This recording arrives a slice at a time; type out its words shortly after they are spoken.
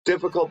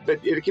difficult, but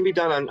it can be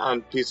done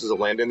on pieces of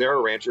land, and there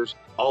are ranchers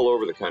all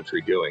over the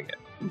country doing it.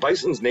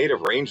 Bison's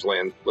native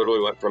rangeland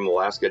literally went from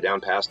Alaska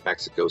down past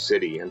Mexico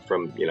City and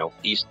from,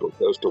 east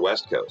coast to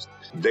west coast.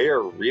 They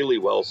are really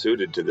well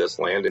suited to this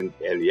land, and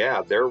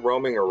yeah, they're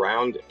roaming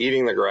around,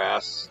 eating the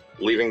grass,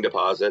 leaving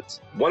deposits.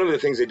 One of the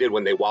things they did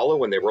when they wallow,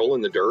 when they roll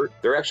in the dirt,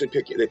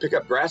 they pick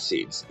up grass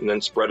seeds and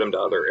then spread them to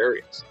other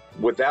areas.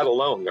 With that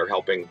alone, they're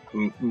helping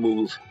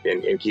move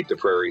and keep the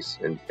prairies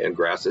and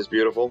grasses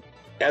beautiful.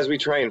 As we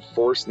try and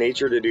force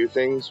nature to do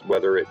things,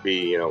 whether it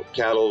be,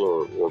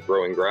 cattle or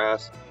growing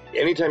grass,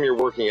 anytime you're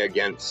working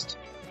against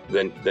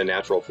the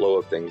natural flow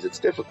of things, it's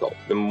difficult.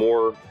 The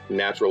more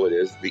natural it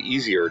is, the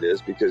easier it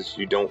is, because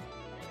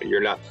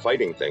you're not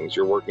fighting things,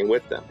 you're working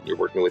with them. You're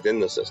working within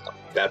the system.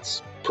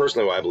 That's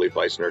personally why I believe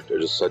bison are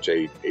just such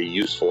a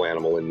useful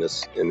animal in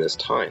this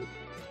time.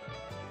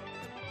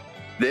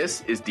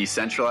 This is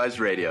Decentralized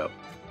Radio.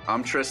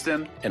 I'm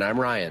Tristan. And I'm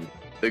Ryan.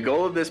 The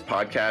goal of this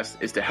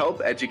podcast is to help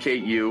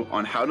educate you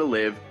on how to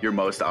live your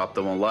most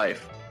optimal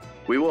life.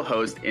 We will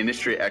host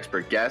industry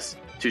expert guests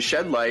to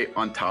shed light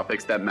on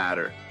topics that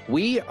matter.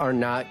 We are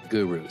not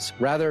gurus,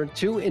 rather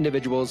two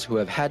individuals who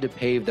have had to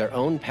pave their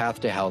own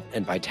path to health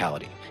and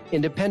vitality,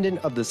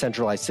 independent of the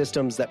centralized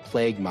systems that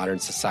plague modern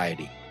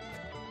society.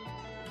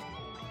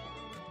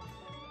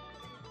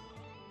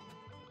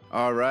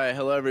 All right.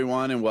 Hello,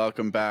 everyone, and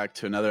welcome back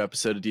to another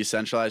episode of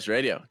Decentralized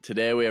Radio.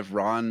 Today, we have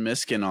Ron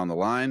Miskin on the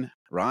line.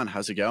 Ron,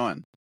 how's it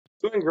going?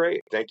 Doing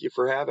great. Thank you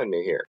for having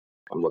me here.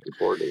 I'm looking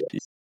forward to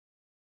this.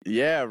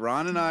 Yeah,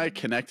 Ron and I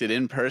connected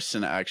in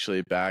person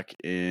actually back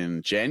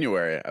in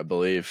January, I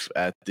believe,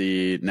 at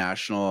the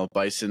National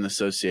Bison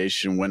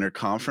Association Winter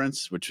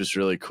Conference, which was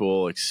really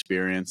cool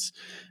experience.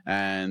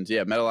 And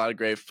yeah, met a lot of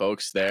great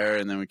folks there.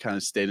 And then we kind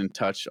of stayed in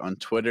touch on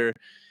Twitter.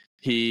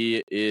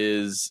 He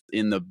is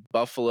in the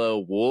buffalo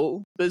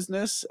wool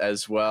business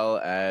as well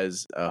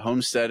as a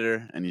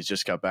homesteader, and he's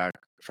just got back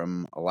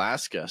from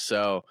Alaska.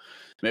 So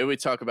maybe we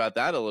talk about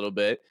that a little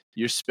bit.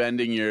 You're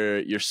spending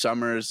your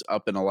summers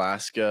up in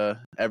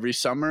Alaska every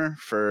summer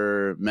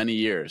for many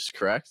years,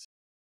 correct?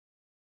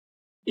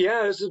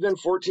 Yeah, this has been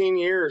 14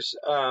 years,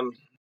 and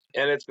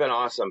it's been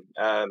awesome.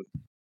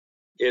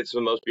 It's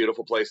the most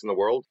beautiful place in the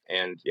world,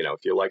 and if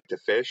you like to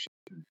fish,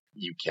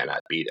 you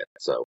cannot beat it.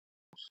 So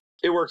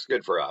it works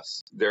good for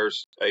us.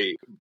 There's a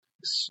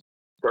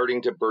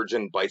starting to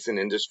burgeon bison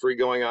industry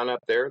going on up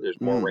there. There's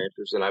more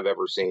ranchers than I've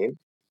ever seen.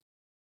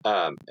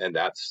 And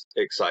that's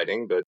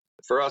exciting, but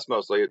for us,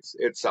 mostly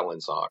it's selling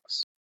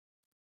socks.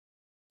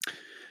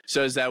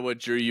 So is that what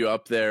drew you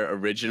up there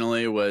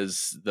originally,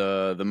 was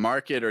the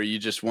market, or you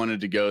just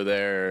wanted to go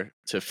there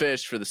to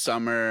fish for the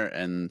summer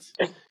and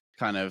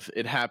kind of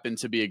it happened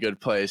to be a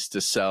good place to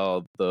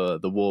sell the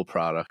wool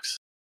products?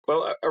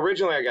 Well,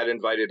 originally I got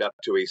invited up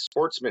to a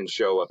sportsman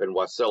show up in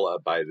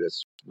Wasilla by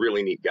this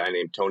really neat guy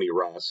named Tony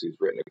Ross, who's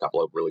written a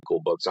couple of really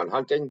cool books on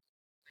hunting.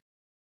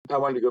 I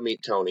wanted to go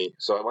meet Tony,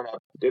 so I went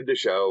up, did the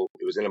show.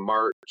 It was in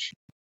March,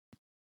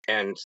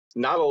 and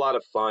not a lot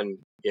of fun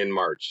in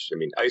March. I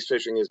mean, ice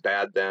fishing is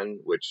bad then,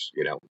 which,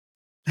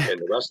 and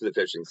the rest of the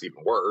fishing is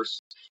even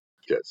worse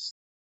because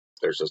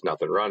there's just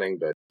nothing running.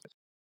 But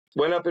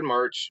went up in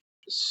March,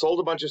 sold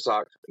a bunch of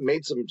socks,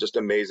 made some just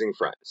amazing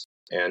friends.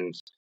 And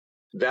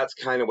that's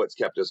kind of what's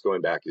kept us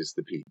going back, is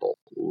the people.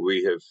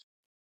 We have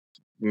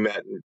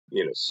met,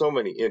 so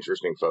many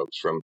interesting folks.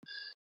 From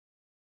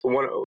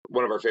one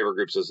of our favorite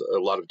groups is a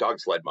lot of dog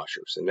sled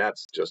mushers, and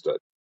that's just a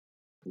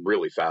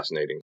really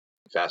fascinating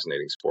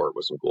sport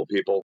with some cool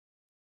people.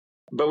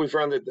 But we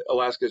found that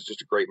Alaska is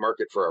just a great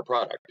market for our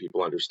product.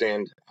 People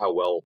understand how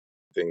well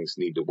things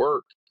need to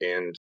work,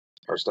 and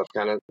our stuff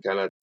kind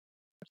of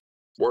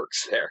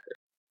works there.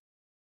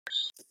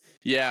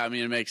 Yeah, I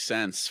mean, it makes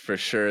sense for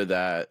sure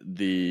that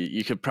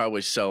you could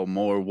probably sell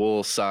more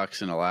wool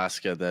socks in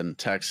Alaska than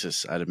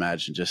Texas, I'd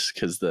imagine, just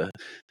because the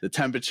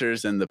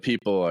temperatures and the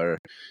people are,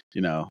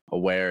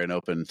 aware and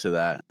open to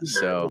that.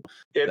 So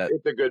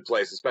it's a good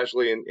place,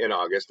 especially in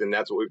August. And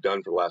that's what we've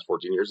done for the last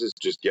 14 years, is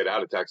just get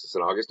out of Texas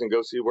in August and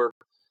go see where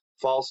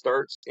fall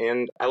starts.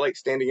 And I like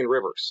standing in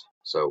rivers.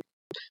 So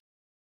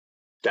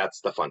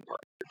that's the fun part.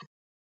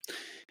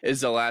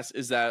 Is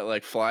that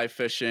like fly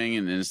fishing,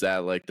 and is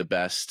that like the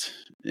best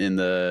in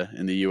the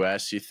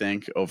US, you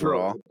think,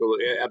 overall?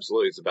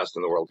 Absolutely, it's the best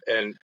in the world.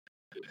 And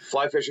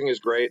fly fishing is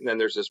great. And then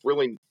there's this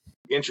really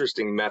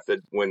interesting method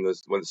when the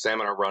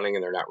salmon are running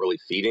and they're not really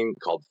feeding,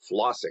 called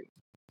flossing,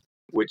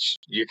 which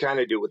you kind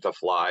of do with a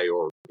fly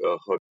or a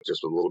hook, just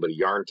with a little bit of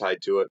yarn tied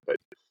to it. But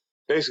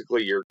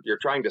basically, you're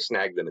trying to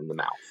snag them in the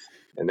mouth,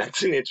 and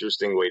that's an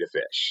interesting way to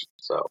fish.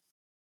 So,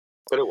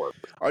 but it works.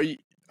 Are you?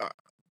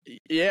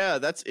 Yeah,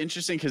 that's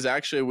interesting, because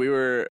actually we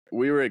were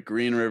at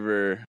Green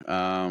River,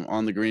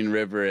 on the Green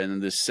River,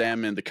 and the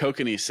salmon, the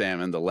kokanee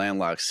salmon, the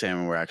landlocked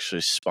salmon, were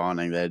actually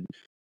spawning. They had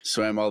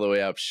swam all the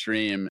way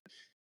upstream,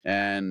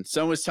 and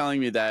someone was telling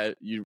me that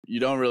you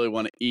don't really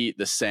want to eat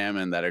the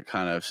salmon that are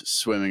kind of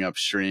swimming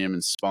upstream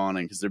and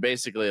spawning, because they're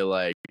basically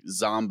like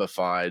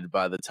zombified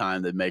by the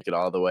time they make it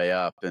all the way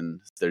up,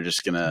 and they're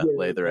just gonna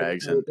lay their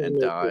eggs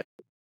and die.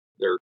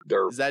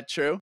 They're Is that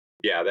true?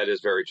 Yeah, that is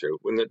very true.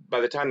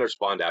 By the time they're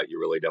spawned out, you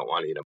really don't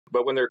want to eat them.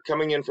 But when they're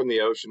coming in from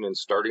the ocean and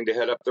starting to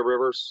head up the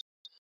rivers,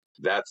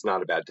 that's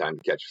not a bad time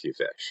to catch a few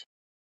fish.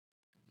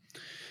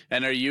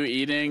 And are you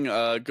eating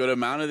a good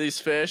amount of these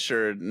fish,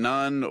 or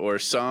none, or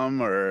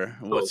some, or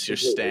what's your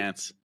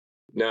stance?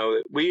 No,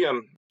 we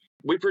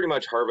pretty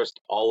much harvest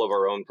all of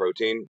our own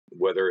protein,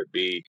 whether it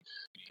be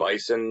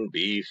bison,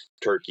 beef,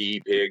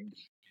 turkey, pig,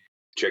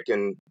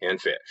 chicken,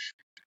 and fish.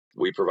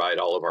 We provide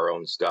all of our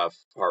own stuff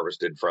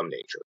harvested from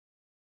nature.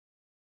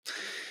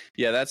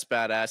 Yeah, that's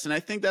badass. And I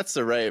think that's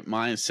the right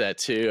mindset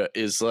too,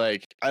 is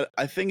like,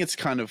 I think it's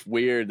kind of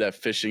weird that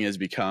fishing has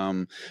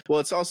become, well,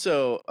 it's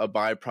also a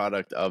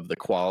byproduct of the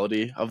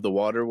quality of the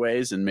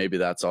waterways. And maybe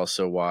that's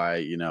also why,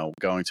 you know,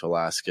 going to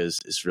Alaska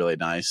is really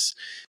nice.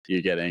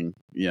 You're getting,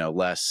 you know,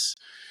 less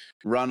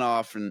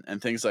runoff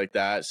and things like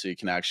that. So you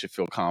can actually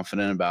feel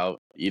confident about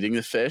eating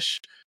the fish.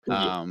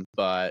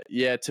 But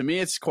yeah, to me,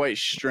 it's quite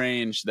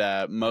strange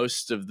that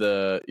most of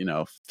the, you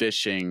know,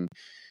 fishing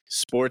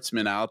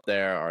sportsmen out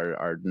there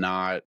are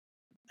not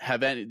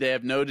they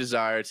have no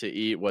desire to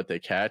eat what they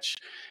catch.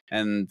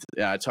 And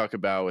I talk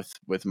about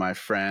with my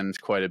friend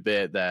quite a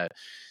bit that,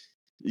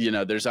 you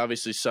know, there's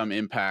obviously some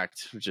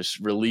impact just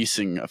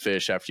releasing a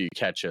fish after you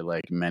catch it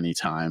like many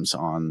times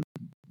on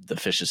the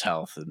fish's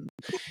health, and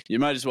you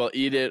might as well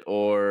eat it,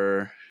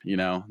 or, you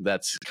know,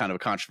 that's kind of a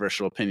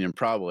controversial opinion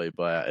probably,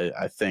 but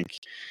I think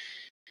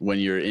when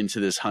you're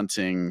into this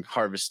hunting,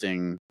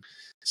 harvesting,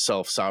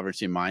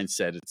 self-sovereignty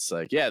mindset, it's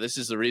like, yeah, this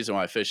is the reason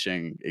why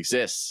fishing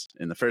exists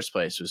in the first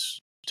place, was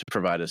to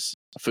provide us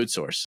a food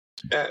source.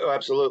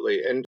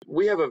 Absolutely. And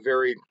we have a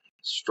very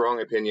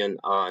strong opinion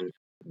on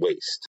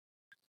waste.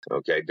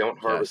 Okay, don't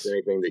harvest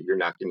anything that you're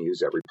not going to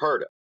use every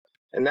part of.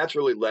 And that's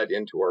really led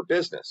into our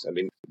business. I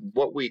mean,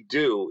 what we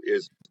do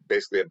is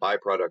basically a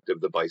byproduct of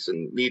the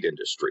bison meat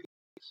industry.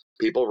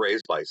 People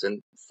raise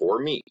bison for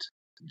meat.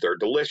 They're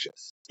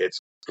delicious. It's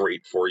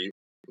great for you,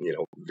 you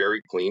know,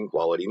 very clean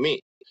quality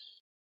meat.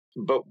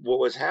 But what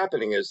was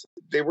happening is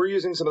they were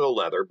using some of the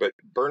leather, but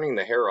burning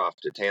the hair off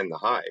to tan the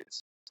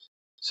hides.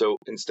 So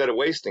instead of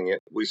wasting it,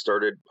 we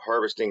started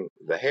harvesting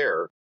the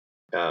hair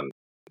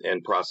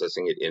and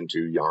processing it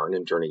into yarn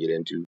and turning it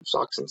into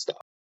socks and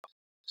stuff.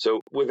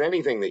 So with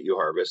anything that you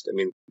harvest, I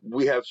mean,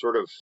 we have sort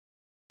of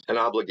an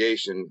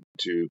obligation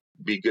to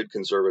be good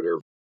conservator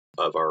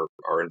of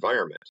our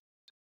environment,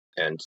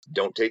 and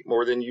don't take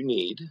more than you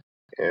need,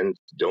 and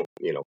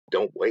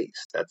don't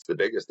waste. That's the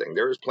biggest thing.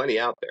 There is plenty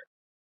out there.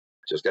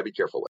 Just got to be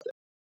careful with it.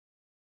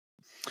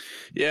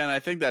 Yeah, and I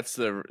think that's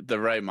the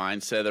right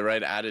mindset, the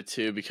right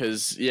attitude,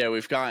 because yeah,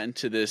 we've gotten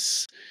to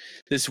this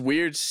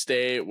weird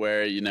state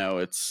where, you know,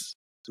 it's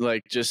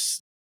like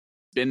just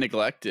been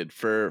neglected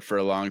for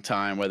a long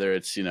time, whether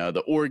it's, you know,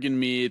 the organ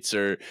meats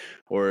or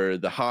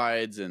the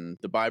hides and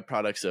the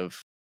byproducts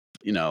of,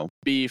 you know,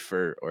 beef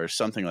or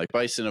something like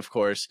bison, of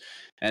course.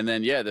 And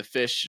then yeah, the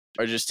fish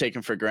are just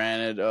taken for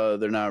granted. Oh,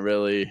 they're not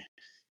really,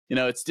 you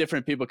know, it's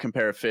different. People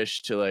compare a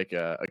fish to like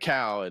a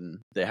cow, and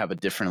they have a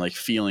different like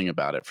feeling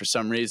about it for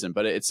some reason,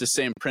 but it's the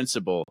same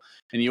principle.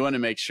 And you want to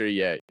make sure,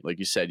 yeah, like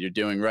you said, you're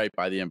doing right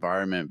by the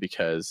environment,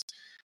 because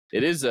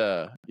it is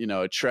a, you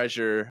know, a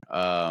treasure,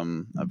 a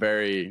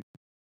very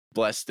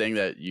blessed thing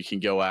that you can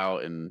go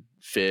out and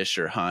fish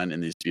or hunt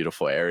in these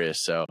beautiful areas.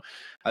 So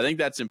I think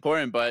that's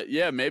important. But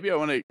yeah, maybe I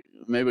want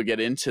to get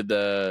into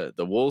the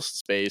wool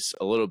space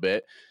a little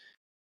bit.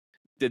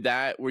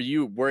 Were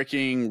you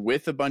working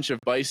with a bunch of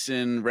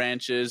bison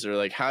ranches, or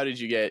like, how did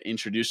you get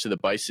introduced to the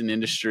bison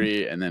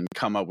industry and then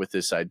come up with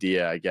this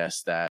idea, I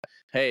guess, that,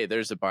 hey,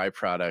 there's a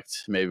byproduct,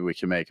 maybe we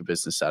can make a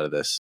business out of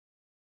this?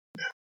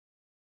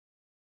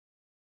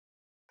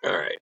 All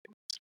right.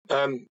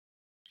 Am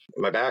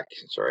I back?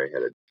 Sorry, I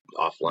had it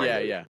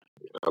offline. Yeah.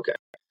 Okay.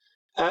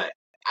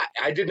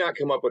 I did not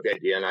come up with the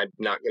idea, and I'm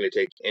not going to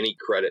take any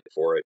credit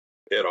for it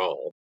at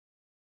all.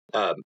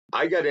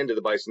 I got into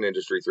the bison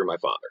industry through my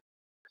father.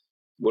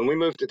 When we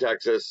moved to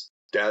Texas,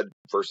 Dad,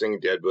 first thing he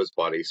did was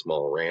bought a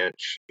small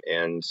ranch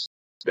and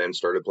then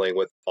started playing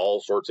with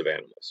all sorts of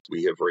animals.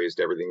 We have raised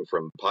everything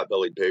from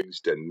pot-bellied pigs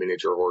to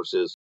miniature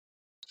horses,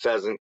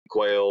 pheasant,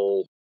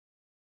 quail,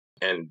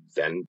 and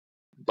then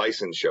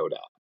bison showed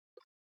up.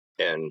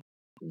 And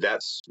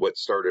that's what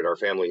started our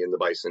family in the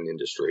bison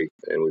industry,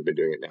 and we've been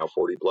doing it now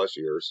 40 plus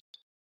years.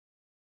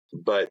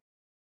 But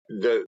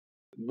the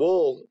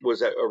wool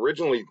was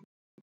originally,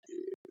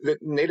 the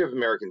Native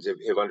Americans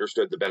have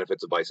understood the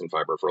benefits of bison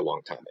fiber for a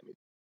long time. I mean,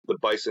 the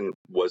bison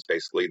was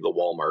basically the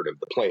Walmart of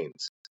the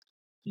plains.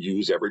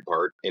 Use every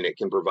part, and it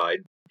can provide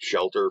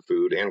shelter,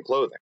 food, and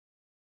clothing.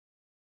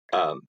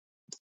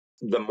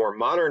 The more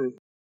modern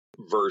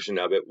version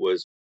of it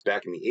was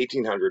back in the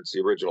 1800s.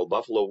 The original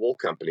Buffalo Wool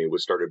Company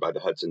was started by the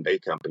Hudson Bay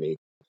Company,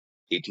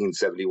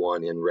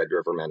 1871 in Red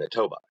River,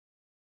 Manitoba.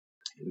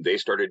 They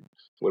started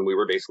when we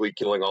were basically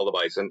killing all the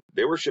bison.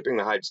 They were shipping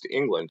the hides to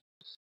England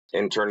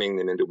and turning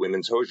them into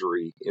women's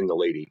hosiery in the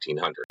late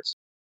 1800s.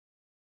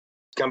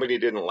 The company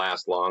didn't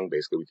last long.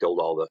 Basically, we killed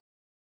all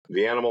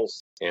the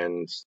animals,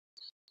 and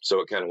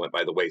so it kind of went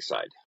by the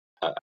wayside.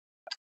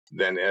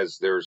 Then as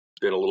there's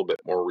been a little bit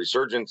more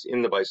resurgence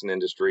in the bison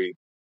industry.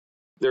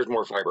 There's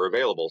more fiber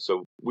available.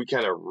 So we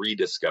kind of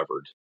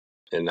rediscovered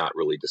and not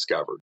really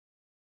discovered.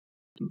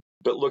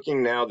 But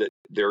looking now that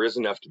there is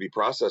enough to be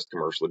processed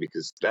commercially,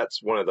 because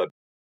that's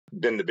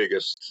been the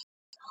biggest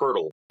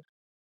hurdle,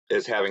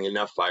 is having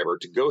enough fiber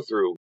to go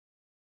through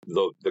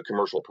the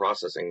commercial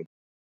processing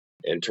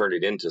and turn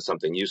it into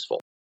something useful.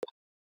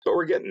 But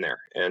we're getting there,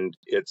 and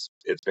it's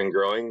been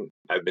growing.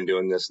 I've been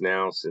doing this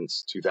now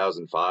since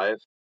 2005,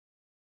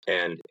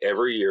 and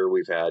every year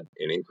we've had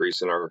an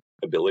increase in our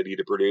ability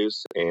to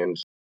produce and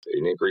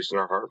an increase in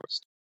our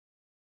harvest.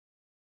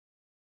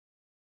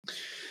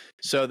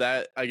 So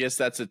I guess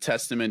that's a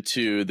testament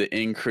to the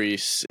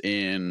increase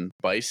in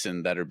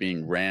bison that are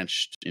being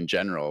ranched in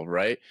general,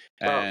 right?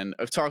 And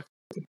I've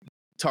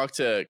talked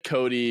to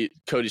Cody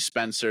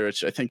Spencer,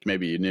 which I think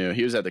maybe you knew.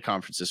 He was at the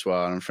conference as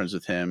well, and I'm friends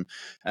with him.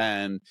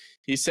 And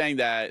he's saying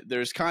that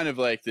there's kind of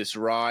like this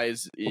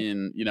rise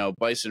in,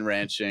 bison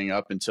ranching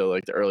up until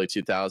like the early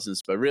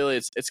 2000s, but really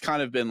it's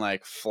kind of been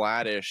like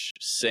flattish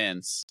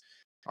since.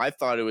 I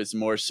thought it was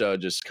more so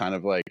just kind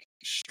of like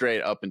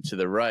straight up and to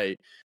the right,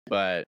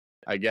 but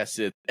I guess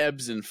it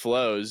ebbs and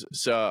flows.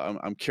 So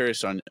I'm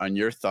curious on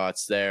your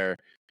thoughts there.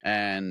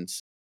 And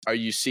are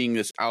you seeing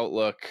this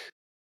outlook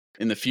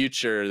in the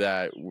future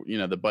that,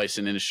 the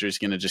bison industry is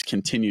going to just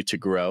continue to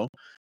grow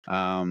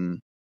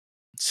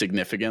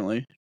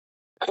significantly?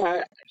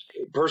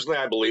 Personally,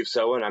 I believe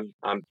so, and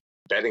I'm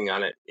betting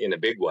on it in a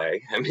big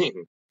way. I mean,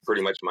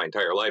 pretty much my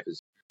entire life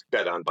is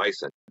bet on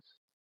bison.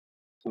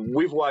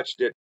 We've watched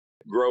it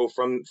grow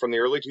from the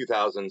early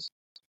 2000s.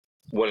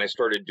 When I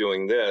started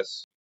doing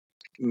this,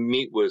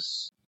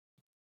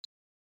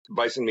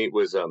 bison meat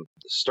was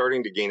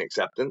starting to gain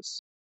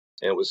acceptance,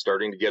 and it was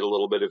starting to get a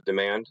little bit of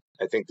demand.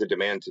 I think the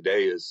demand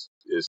today is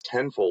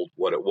tenfold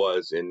what it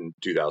was in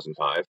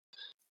 2005,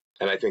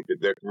 and I think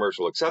that the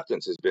commercial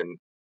acceptance has been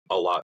a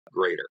lot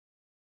greater.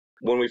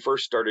 When we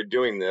first started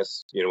doing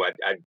this,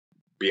 I'd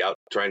be out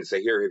trying to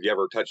say, "Here, have you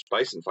ever touched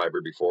bison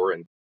fiber before?"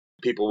 And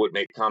people would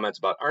make comments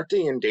about, "Aren't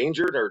they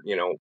endangered?" Or,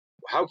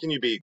 "How can you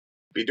be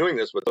doing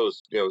this with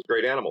those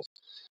great animals?"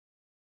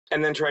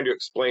 And then trying to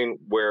explain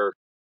where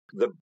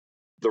the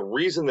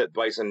reason that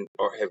bison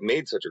have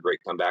made such a great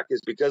comeback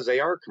is because they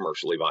are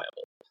commercially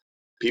viable.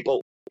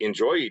 People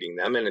enjoy eating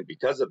them, and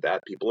because of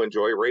that, people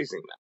enjoy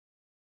raising them.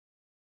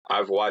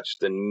 I've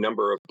watched the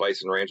number of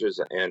bison ranches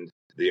and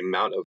the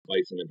amount of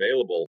bison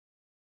available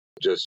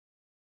just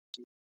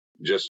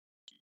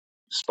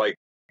spike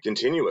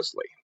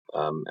continuously,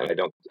 and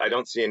I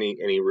don't see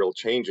any real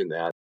change in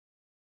that.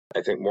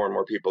 I think more and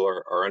more people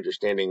are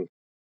understanding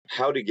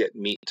how to get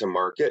meat to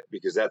market,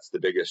 because that's the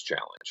biggest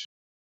challenge.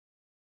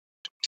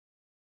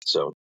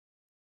 So,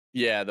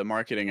 yeah, the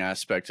marketing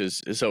aspect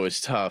is always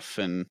tough,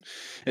 and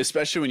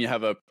especially when you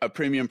have a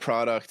premium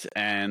product,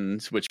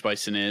 and which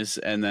bison is,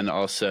 and then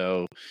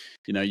also,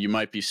 you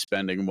might be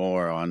spending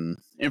more on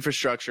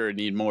infrastructure,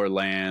 need more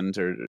land,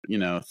 or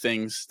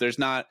things. There's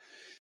not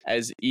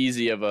as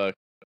easy of a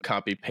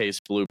copy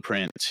paste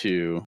blueprint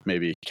to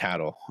maybe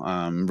cattle,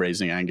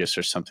 raising Angus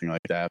or something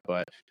like that.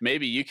 But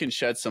maybe you can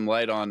shed some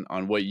light on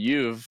what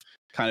you've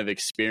kind of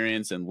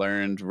experienced and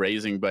learned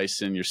raising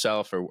bison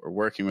yourself, or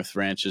working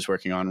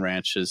on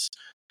ranches.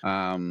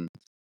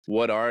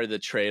 What are the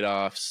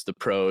trade-offs, the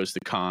pros, the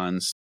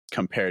cons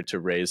compared to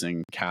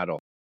raising cattle?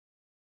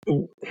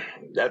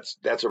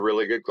 that's a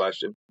really good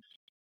question.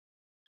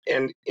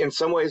 And in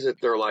some ways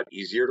they're a lot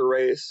easier to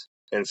raise.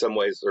 In some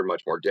ways they're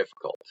much more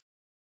difficult.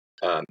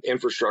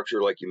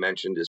 Infrastructure, like you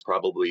mentioned, is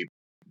probably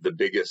the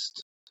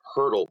biggest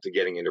hurdle to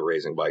getting into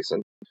raising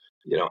bison.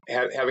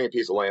 Having a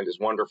piece of land is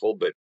wonderful,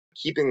 but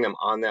keeping them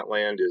on that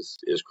land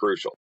is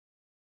crucial.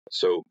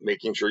 So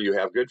making sure you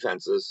have good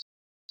fences,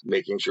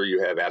 making sure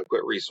you have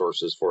adequate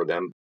resources for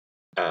them.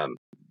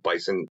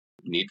 Bison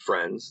need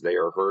friends. They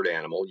are a herd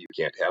animal. You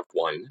can't have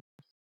one.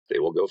 They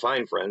will go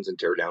find friends and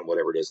tear down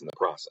whatever it is in the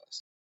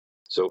process.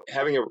 So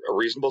having a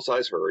reasonable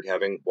size herd,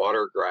 having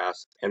water,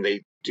 grass, and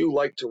they do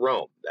like to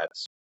roam.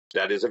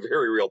 That is a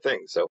very real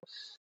thing. So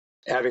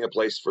having a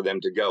place for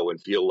them to go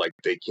and feel like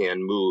they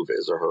can move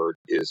as a herd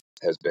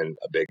has been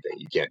a big thing.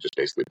 You can't just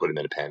basically put them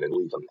in a pen and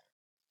leave them there.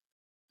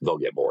 They'll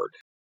get bored.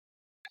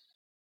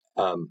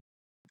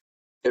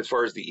 As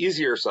far as the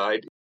easier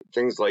side,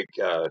 things like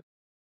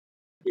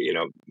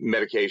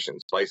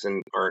medications.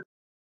 Bison aren't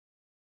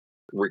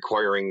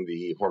requiring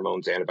the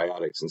hormones,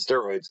 antibiotics, and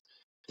steroids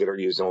that are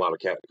used in a lot of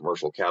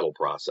commercial cattle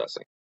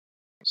processing.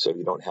 So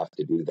you don't have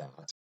to do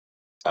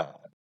that.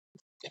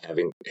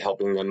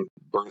 Helping them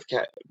birth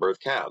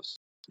calves.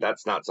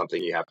 That's not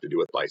something you have to do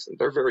with bison.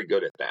 They're very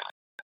good at that.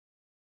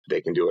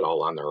 They can do it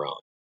all on their own.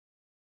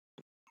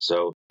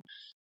 So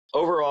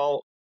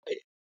overall,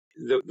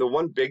 the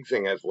one big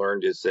thing I've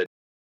learned is that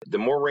the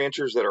more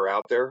ranchers that are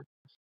out there,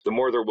 the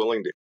more they're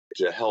willing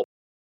to help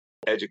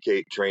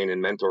educate, train,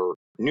 and mentor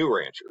new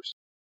ranchers.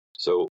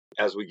 So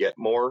as we get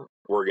more,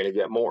 we're going to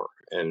get more.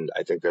 And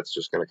I think that's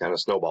just going to kind of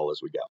snowball as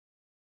we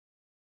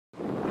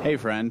go. Hey,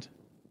 friend.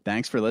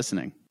 Thanks for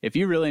listening. If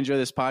you really enjoy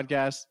this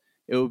podcast,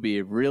 it would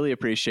be really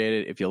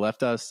appreciated if you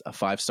left us a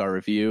 5-star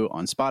review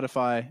on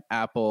Spotify,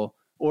 Apple,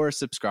 or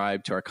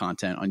subscribe to our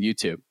content on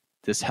YouTube.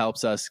 This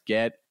helps us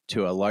get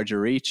to a larger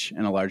reach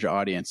and a larger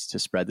audience to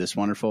spread this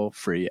wonderful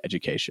free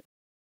education.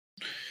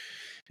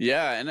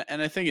 Yeah,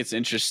 and I think it's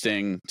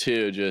interesting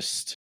too,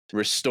 just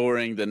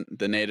restoring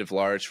the native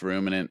large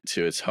ruminant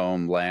to its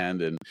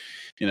homeland. And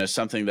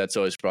something that's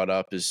always brought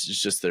up is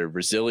just their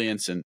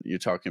resilience. And you're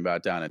talking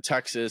about down in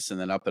Texas and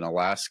then up in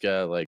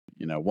Alaska, like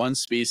one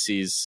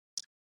species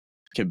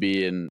can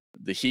be in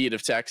the heat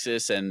of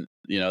Texas and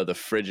the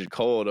frigid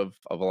cold of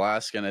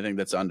Alaska, and I think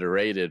that's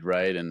underrated,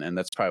 right? And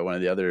that's probably one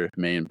of the other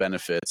main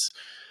benefits.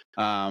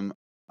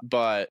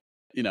 But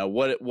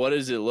what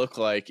does it look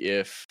like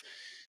if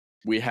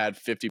we had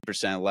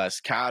 50% less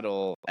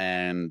cattle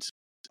and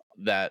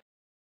that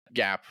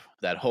gap,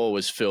 that hole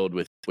was filled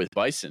with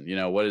bison?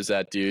 What does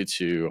that do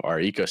to our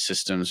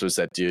ecosystems? What does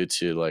that do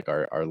to like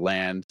our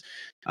land,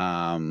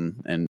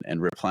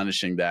 and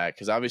replenishing that?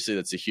 Because obviously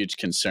that's a huge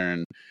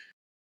concern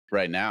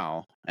right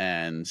now.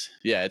 And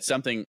yeah, it's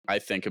something I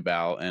think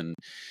about. And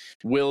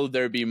will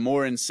there be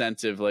more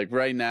incentive? Like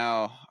right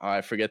now,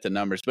 I forget the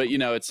numbers, but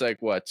it's like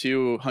what,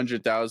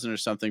 200,000 or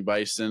something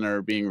bison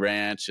are being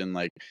ranched, and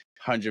like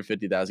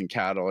 150,000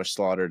 cattle are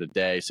slaughtered a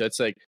day. So it's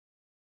like,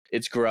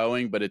 it's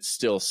growing, but it's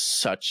still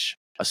such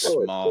a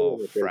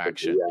small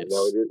fraction. Yeah,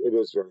 it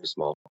is very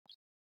small.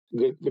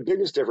 The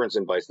biggest difference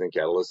in bison and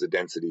cattle is the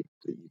density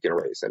that you can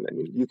raise. And I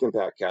mean, you can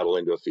pack cattle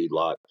into a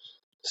feedlot,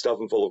 stuff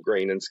them full of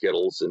grain and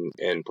skittles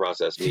and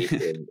processed meat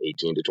in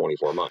 18 to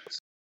 24 months.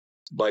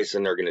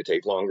 Bison are going to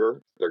take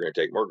longer. They're going to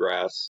take more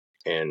grass,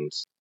 and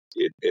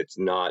it's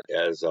not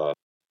as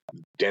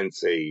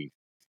dense a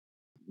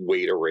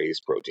way to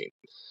raise protein.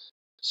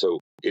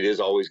 So it is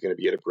always going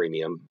to be at a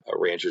premium.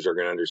 Ranchers are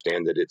going to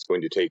understand that it's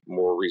going to take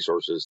more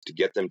resources to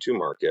get them to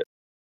market.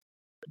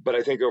 But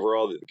I think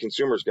overall, the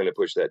consumer is going to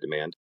push that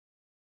demand.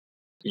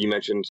 You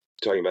mentioned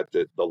talking about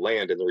the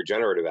land and the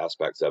regenerative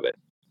aspects of it.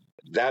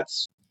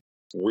 That's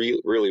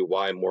really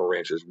why more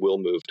ranchers will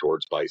move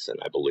towards bison,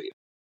 I believe.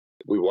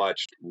 We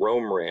watched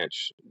Rome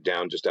Ranch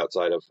down just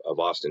outside of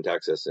Austin,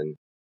 Texas, and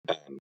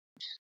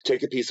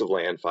take a piece of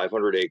land,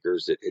 500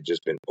 acres, that had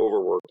just been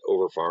overworked,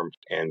 overfarmed,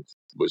 and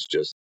was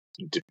just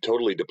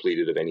totally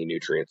depleted of any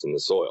nutrients in the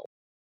soil.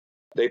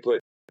 They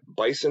put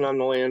bison on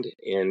the land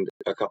and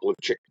a couple of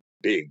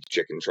big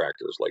chicken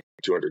tractors, like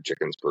 200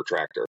 chickens per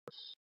tractor,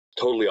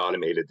 totally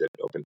automated, that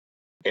opened.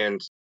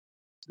 And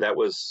that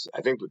was,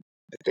 I think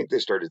they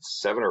started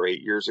 7 or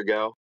 8 years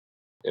ago.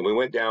 And we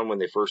went down when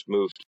they first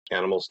moved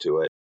animals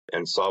to it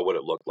and saw what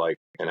it looked like.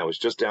 And I was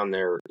just down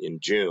there in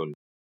June,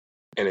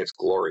 and it's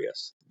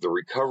glorious. The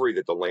recovery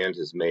that the land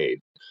has made,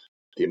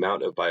 the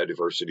amount of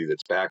biodiversity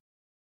that's back,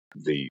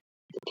 the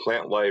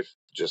plant life,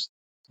 just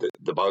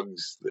the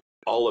bugs,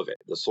 all of it.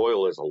 The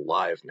soil is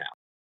alive now.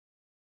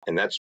 And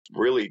that's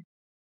really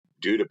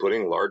due to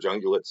putting large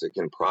ungulates that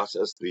can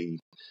process the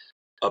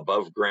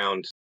above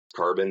ground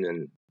carbon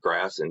and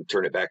grass and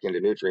turn it back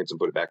into nutrients and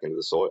put it back into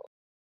the soil.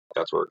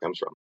 That's where it comes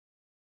from.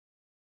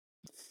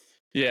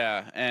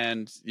 Yeah,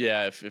 and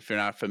yeah, if you're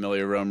not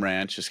familiar, Rome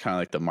Ranch is kind of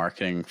like the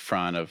marketing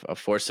front of a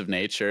Force of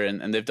Nature,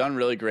 and they've done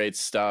really great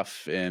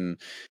stuff in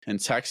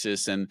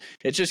Texas, and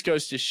it just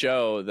goes to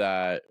show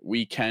that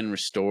we can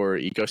restore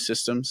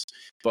ecosystems,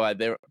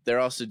 but they're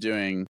also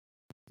doing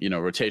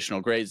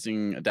rotational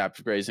grazing,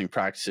 adaptive grazing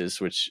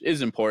practices, which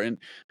is important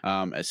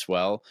as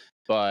well.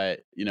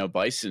 But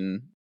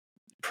bison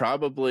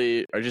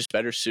probably are just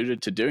better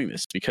suited to doing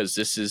this because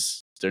this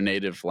is their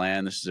native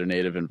land, this is their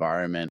native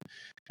environment.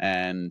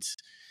 And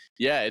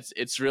yeah,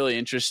 it's really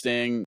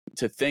interesting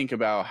to think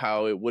about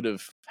how it would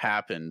have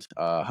happened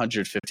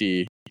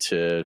 150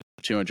 to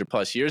 200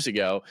 plus years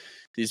ago.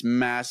 These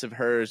massive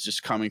herds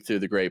just coming through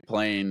the Great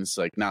Plains,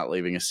 like not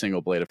leaving a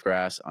single blade of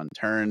grass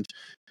unturned,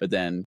 but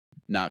then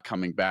not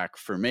coming back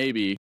for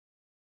maybe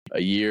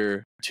a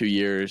year, 2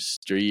 years,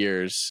 3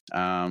 years,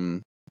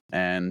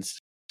 and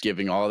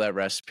giving all that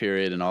rest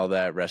period and all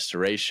that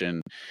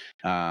restoration,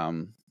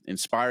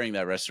 inspiring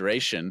that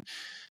restoration.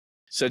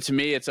 So to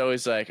me, it's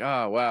always like,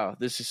 oh, wow,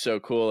 this is so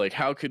cool. Like,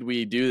 how could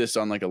we do this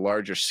on like a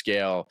larger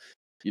scale?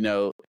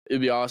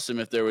 It'd be awesome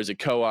if there was a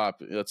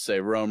co-op, let's say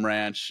Rome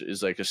Ranch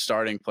is like a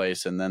starting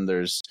place. And then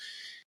there's,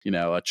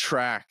 a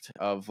tract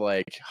of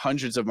like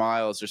hundreds of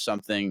miles or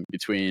something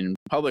between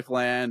public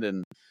land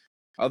and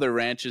other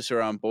ranches who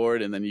are on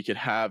board. And then you could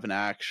have an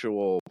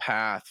actual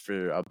path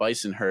for a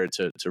bison herd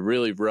to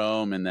really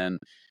roam and then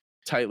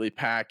tightly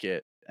pack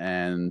it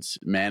and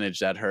manage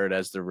that herd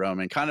as they're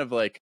roaming, kind of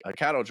like a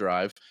cattle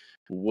drive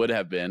would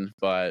have been,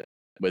 but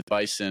with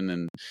bison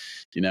and,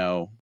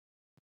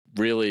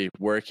 really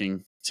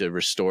working to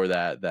restore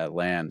that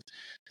land.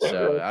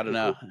 So I don't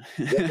know.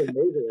 That's an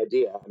amazing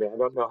idea. I mean, I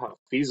don't know how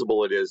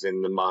feasible it is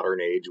in the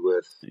modern age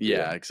with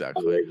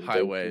exactly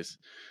highways.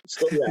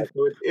 So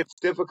it's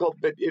difficult,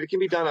 but it can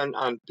be done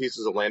on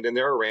pieces of land, and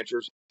there are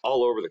ranchers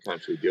all over the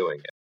country doing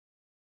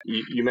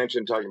it. You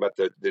mentioned talking about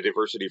the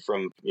diversity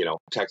from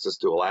Texas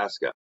to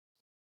Alaska.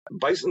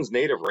 bison's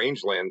native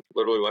rangeland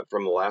literally went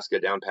from Alaska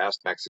down past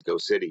Mexico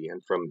City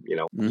and from,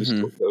 east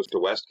coast to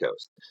west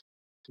coast.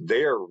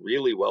 They are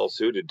really well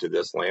suited to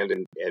this land.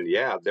 And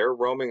yeah, they're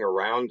roaming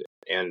around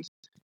and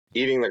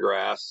eating the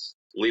grass,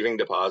 leaving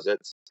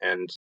deposits.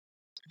 And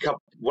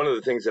one of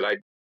the things that I,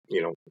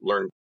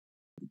 learned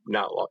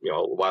a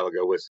while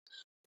ago was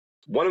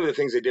one of the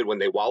things they did when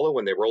they wallow,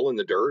 when they roll in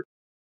the dirt,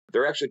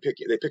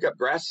 they pick up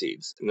grass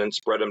seeds and then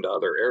spread them to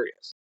other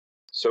areas.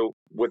 So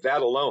with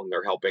that alone,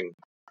 they're helping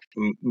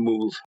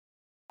move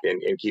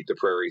and keep the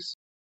prairies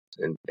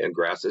and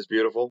grasses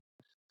beautiful.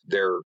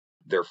 Their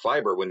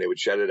fiber, when they would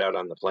shed it out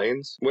on the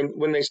plains,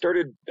 when they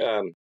started,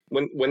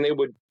 when they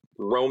would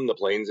roam the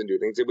plains and do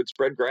things, they would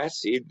spread grass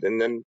seed,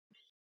 and then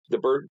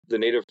the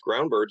native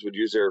ground birds would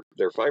use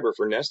their fiber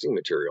for nesting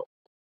material.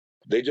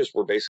 They just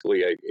were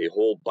basically a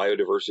whole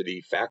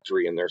biodiversity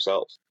factory in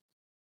themselves.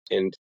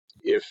 And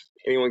if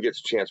anyone gets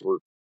a chance, we're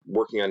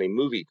working on a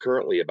movie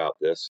currently about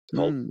this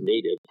called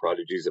Native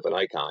Prodigies of an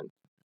Icon.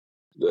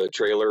 The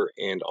trailer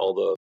and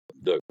all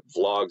the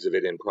vlogs of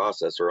it in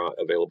process are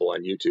available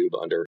on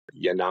YouTube under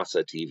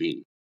Yanasa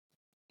TV.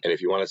 And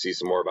if you want to see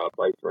some more about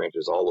bison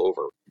ranches all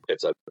over,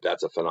 that's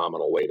a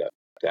phenomenal way to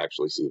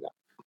actually see that.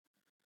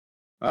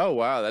 Oh,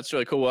 wow. That's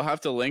really cool. We'll have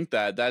to link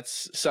that.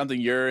 That's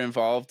something you're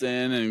involved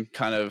in, and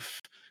kind of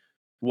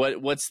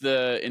what's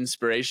the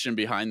inspiration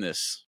behind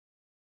this?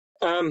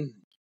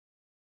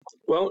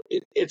 Well,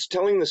 it's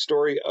telling the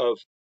story of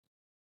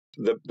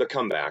the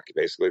comeback,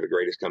 basically the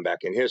greatest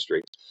comeback in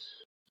history,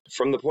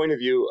 from the point of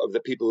view of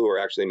the people who are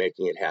actually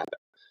making it happen,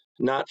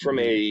 not from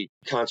a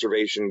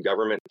conservation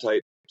government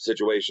type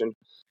situation,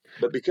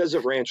 but because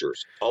of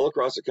ranchers all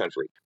across the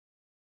country,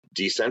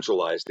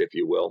 decentralized, if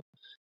you will,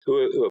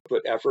 who have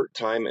put effort,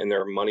 time, and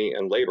their money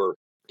and labor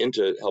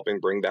into helping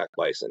bring back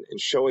bison and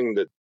showing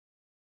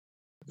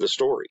the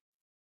story.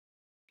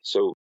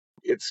 So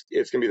it's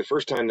going to be the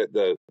first time that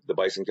the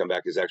bison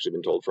comeback has actually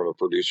been told from a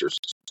producer's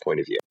point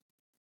of view.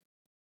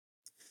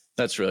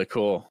 That's really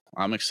cool.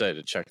 I'm excited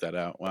to check that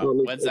out. Wow.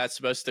 When's that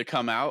supposed to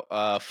come out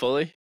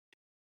fully?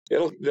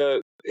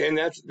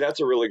 That's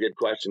a really good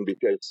question,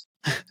 because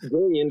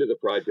going into the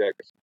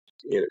project,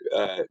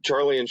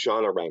 Charlie and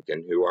Shauna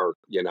Rankin, who are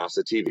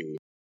Yanasa TV,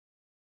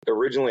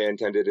 originally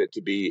intended it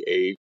to be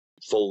a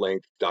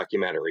full-length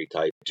documentary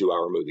type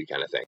 2-hour movie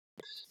kind of thing.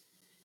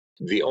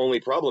 The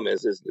only problem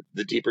is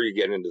the deeper you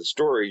get into the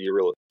story,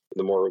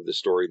 the more of the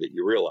story that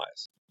you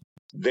realize.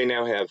 They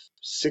now have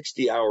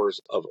 60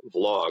 hours of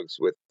vlogs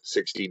with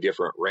 60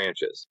 different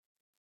ranches.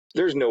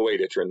 There's no way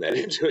to turn that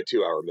into a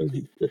 2-hour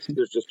movie.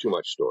 There's just too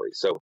much story.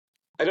 So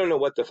I don't know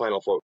what the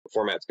final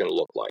format's going to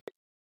look like.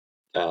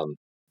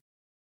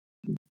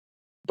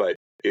 But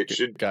it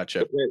should.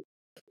 Gotcha.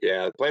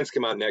 The plans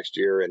come out next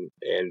year, and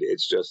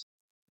it's just,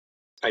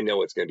 I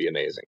know it's going to be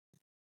amazing.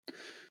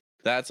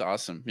 That's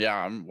awesome. Yeah,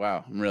 I'm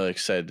really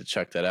excited to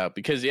check that out,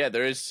 because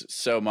there is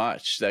so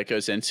much that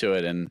goes into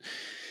it, and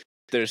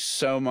there's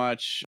so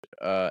much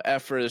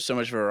effort, there's so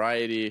much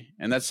variety,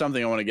 and that's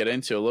something I want to get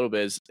into a little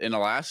bit. Is in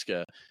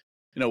Alaska,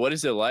 what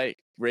is it like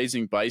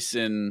raising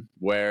bison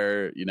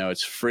where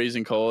it's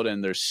freezing cold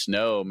and there's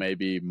snow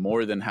maybe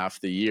more than half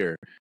the year?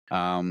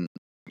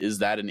 Is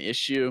that an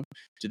issue?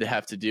 Do they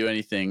have to do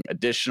anything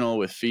additional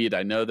with feed?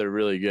 I know they're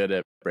really good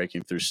at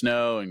breaking through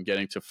snow and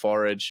getting to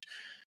forage.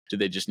 Do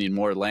they just need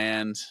more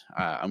land?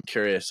 I'm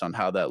curious on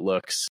how that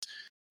looks,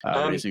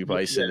 raising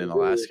bison in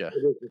Alaska. It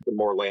is just a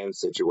more land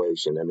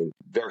situation. I mean,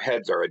 their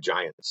heads are a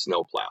giant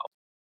snowplow.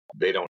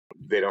 They don't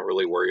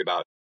really worry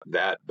about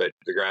that, but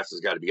the grass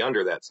has got to be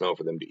under that snow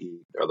for them to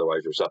eat.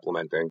 Otherwise, you're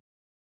supplementing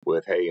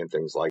with hay and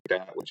things like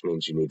that, which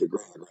means you need to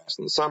grow grass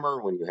in the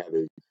summer. When you have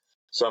a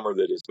summer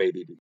that is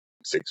maybe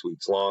 6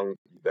 weeks long,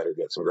 you better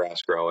get some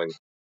grass growing.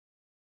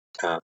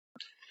 There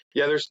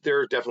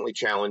are definitely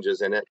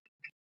challenges in it,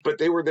 but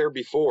they were there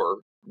before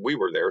we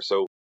were there,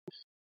 so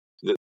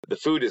the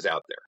food is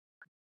out there.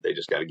 They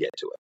just got to get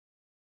to it.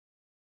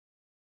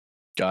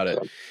 Got it.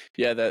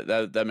 Yeah,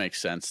 that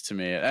makes sense to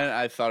me. And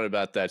I thought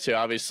about that too.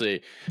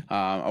 Obviously,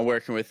 I'm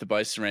working with the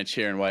bison ranch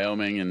here in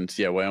Wyoming, and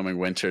Wyoming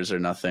winters are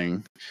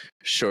nothing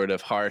short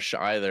of harsh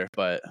either,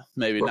 but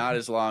maybe not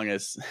as long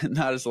as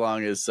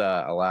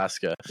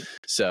Alaska.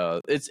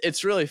 So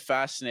it's really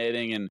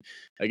fascinating. And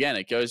again,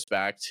 it goes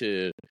back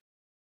to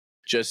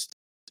just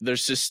they're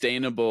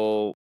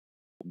sustainable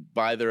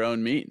by their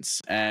own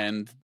means,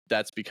 and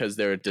that's because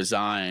they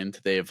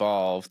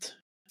evolved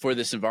for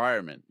this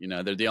environment.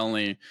 They're the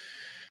only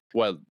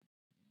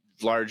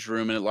large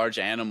ruminant, large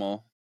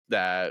animal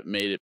that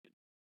made it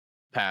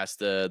past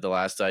the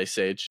last ice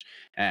age,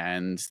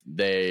 and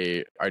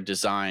they are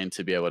designed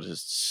to be able to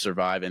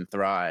survive and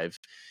thrive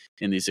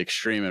in these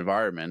extreme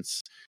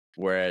environments.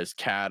 Whereas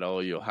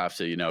cattle, you'll have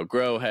to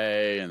grow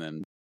hay and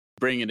then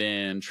bring it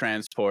in,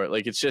 transport.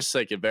 Like, it's just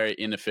like a very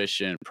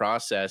inefficient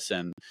process.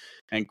 And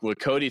what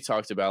Cody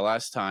talked about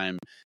last time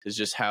is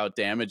just how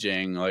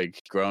damaging like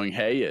growing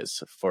hay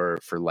is for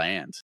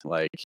land.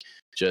 Like,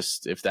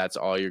 just if that's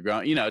all you're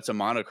growing, it's a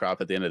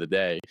monocrop at the end of the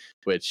day,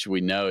 which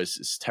we know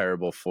is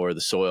terrible for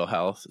the soil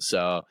health.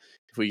 So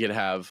if we could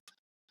have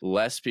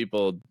less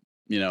people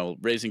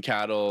raising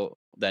cattle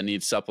that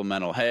need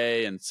supplemental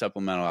hay and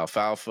supplemental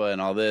alfalfa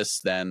and all this,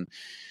 then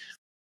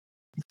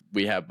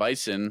we have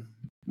bison.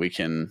 We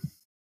can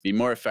be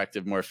more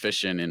effective, more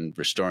efficient in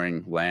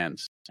restoring land.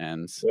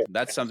 And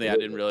that's something I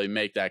didn't really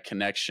make that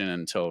connection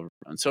until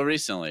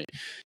recently,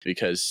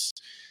 because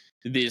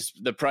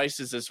the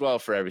prices as well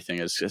for everything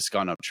has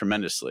gone up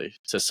tremendously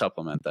to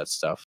supplement that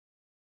stuff.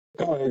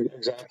 Oh,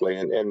 exactly.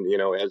 And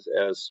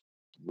as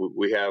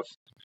we have,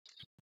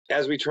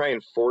 as we try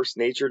and force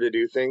nature to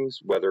do things,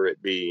 whether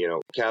it be,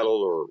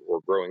 cattle or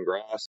growing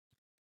grass,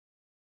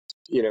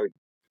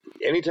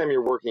 anytime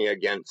you're working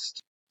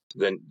against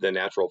the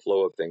natural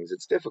flow of things,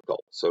 it's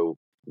difficult. So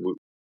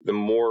the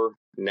more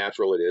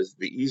natural it is,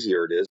 the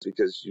easier it is,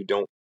 because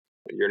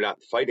you're not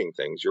fighting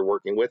things, you're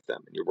working with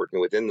them, and you're working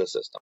within the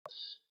system.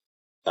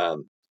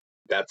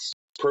 That's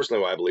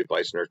personally why I believe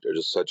bison are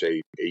just such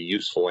a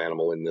useful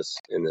animal in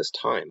this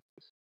time.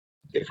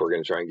 If we're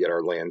going to try and get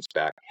our lands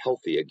back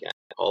healthy again,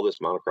 all this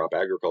monocrop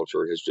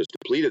agriculture has just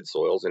depleted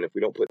soils, and if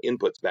we don't put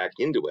inputs back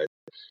into it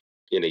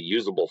in a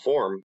usable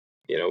form,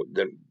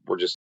 then we're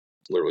just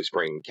literally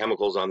spraying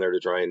chemicals on there to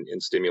try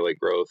and stimulate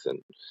growth, and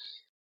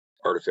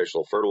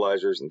artificial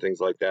fertilizers and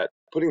things like that.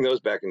 Putting those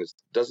back in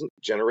doesn't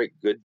generate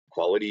good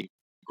quality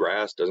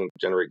grass, doesn't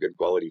generate good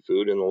quality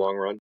food in the long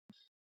run.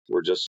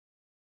 We're just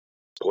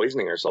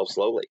poisoning ourselves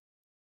slowly.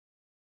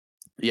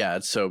 Yeah,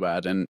 it's so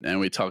bad. And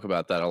we talk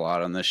about that a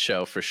lot on this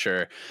show for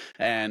sure.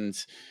 And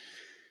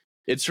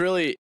it's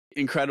really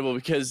incredible,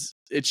 because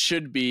it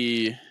should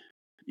be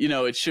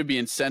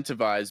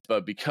incentivized,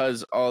 but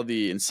because all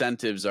the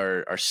incentives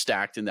are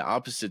stacked in the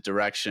opposite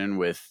direction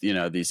with,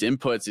 these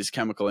inputs, these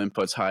chemical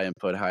inputs, high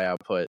input, high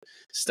output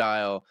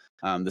style,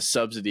 the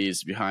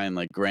subsidies behind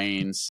like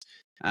grains.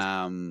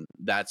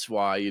 That's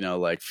why,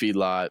 like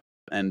feedlot,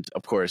 and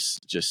of course,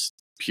 just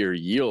pure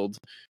yield,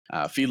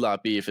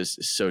 feedlot beef is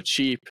so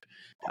cheap.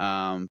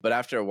 But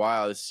after a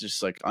while, it's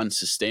just like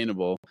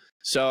unsustainable.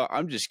 So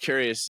I'm just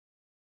curious.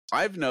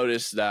 I've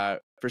noticed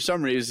that for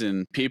some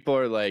reason, people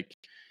are like,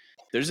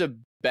 there's a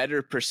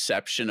better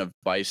perception of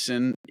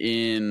bison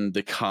in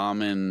the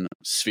common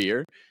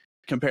sphere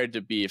compared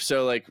to beef.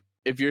 So like,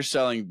 if you're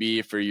selling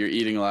beef or you're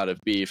eating a lot of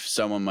beef,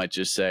 someone might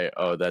just say,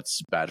 oh,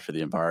 that's bad for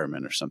the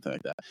environment or something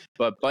like that.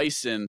 But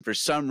bison, for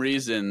some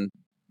reason,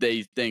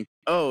 they think,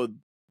 oh,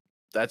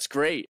 that's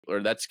great, or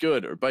that's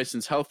good, or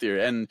bison's healthier.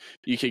 And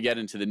you could get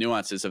into the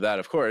nuances of that,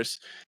 of course.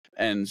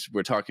 And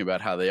we're talking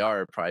about how they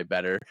are probably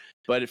better.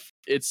 But if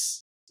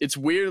it's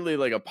weirdly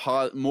like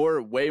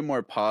a way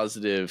more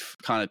positive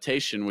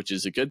connotation, which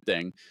is a good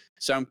thing.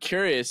 So I'm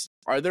curious,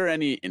 are there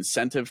any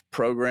incentive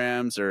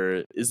programs,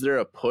 or is there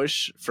a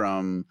push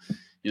from,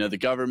 the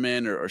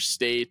government or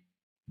state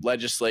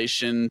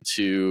legislation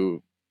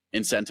to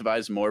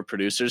incentivize more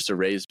producers to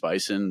raise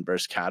bison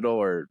versus cattle,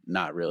 or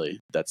not really?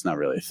 That's not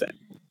really a thing.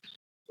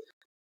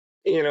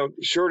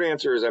 Short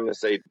answer is I'm going to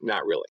say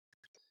not really.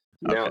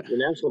 Now, Okay. the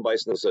National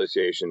Bison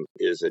Association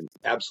is an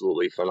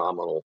absolutely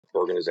phenomenal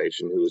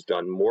organization who has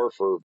done more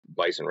for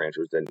bison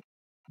ranchers than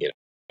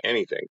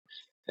anything,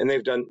 and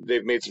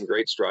they've made some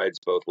great strides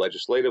both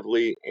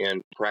legislatively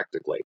and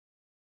practically.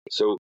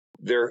 So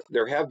there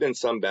have been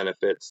some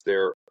benefits.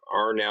 There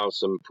are now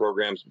some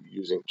programs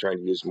trying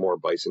to use more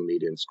bison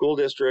meat in school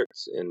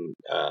districts, and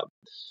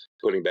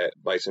putting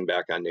bison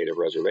back on native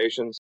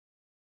reservations.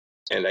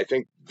 And I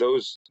think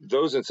those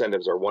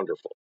incentives are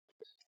wonderful.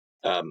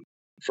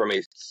 From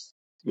a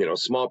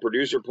small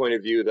producer point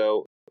of view,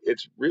 though,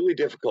 it's really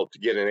difficult to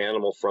get an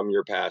animal from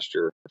your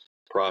pasture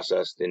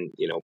processed and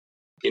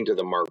into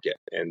the market,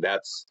 and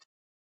that's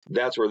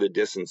where the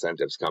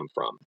disincentives come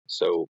from.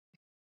 So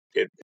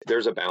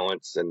there's a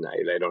balance, and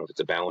I don't know if it's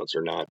a balance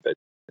or not, but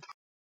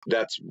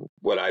that's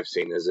what I've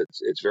seen. Is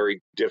it's very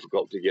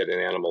difficult to get an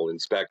animal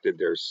inspected.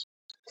 There's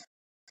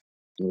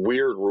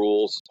weird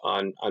rules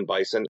on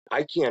bison.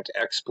 I can't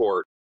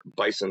export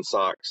bison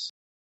socks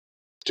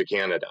to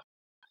Canada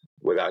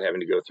without having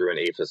to go through an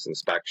APHIS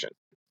inspection.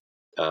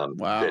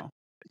 Wow.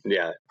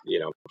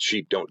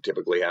 Sheep don't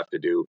typically have to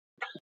do.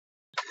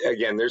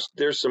 Again,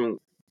 there's some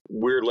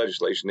weird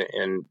legislation,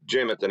 and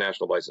Jim at the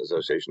National Bison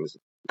Association is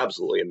an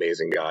absolutely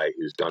amazing guy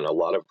who's done a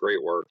lot of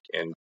great work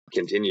and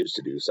continues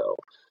to do so.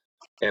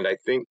 And I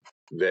think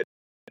that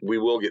we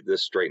will get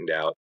this straightened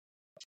out.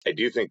 I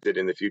do think that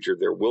in the future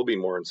there will be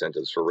more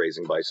incentives for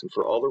raising bison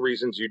for all the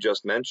reasons you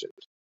just mentioned.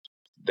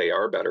 They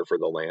are better for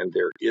the land.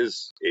 There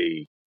is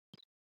a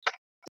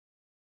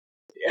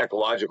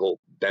ecological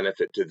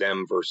benefit to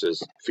them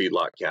versus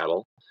feedlot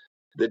cattle.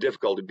 The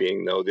difficulty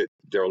being, though, that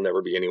there will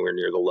never be anywhere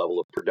near the level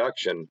of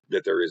production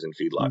that there is in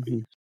feedlot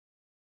beef.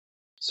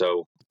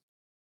 So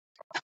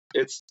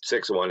it's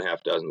 6 of one,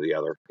 half dozen of the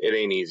other. It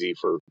ain't easy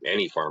for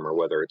any farmer,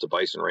 whether it's a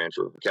bison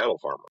rancher or a cattle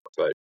farmer,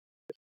 but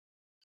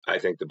I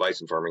think the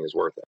bison farming is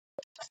worth it.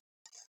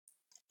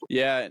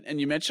 Yeah, and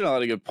you mentioned a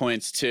lot of good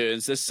points too.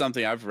 Is this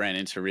something I've ran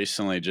into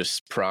recently,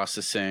 just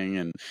processing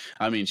and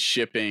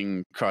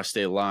shipping across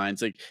state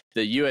lines? Like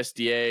the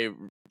USDA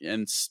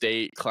and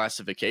state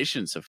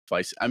classifications of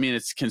bison.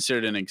 It's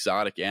considered an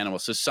exotic animal.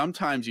 So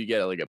sometimes you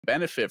get like a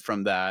benefit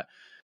from that,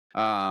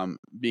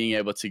 being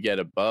able to get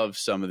above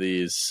some of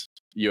these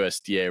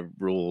USDA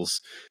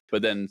rules.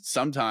 But then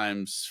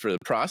sometimes for the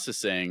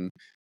processing,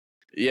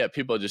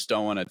 people just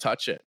don't want to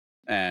touch it.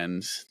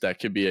 And that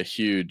could be a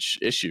huge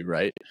issue,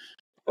 right?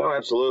 Oh,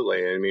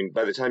 absolutely. I mean,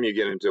 by the time you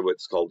get into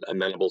what's called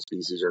amenable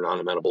species or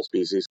non-amenable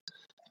species,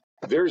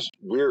 there's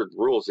weird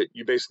rules that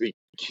you basically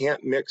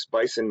can't mix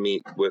bison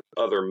meat with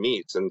other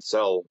meats and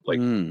sell like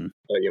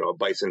a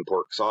bison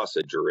pork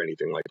sausage or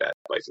anything like that.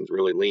 Bison's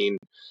really lean,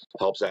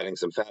 helps adding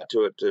some fat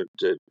to it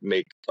to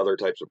make other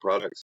types of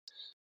products.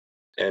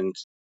 And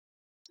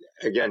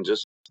again,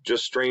 just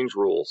strange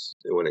rules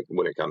when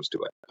it comes to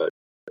it.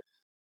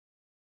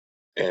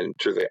 And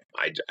truthfully,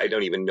 I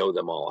don't even know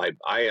them all.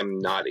 I am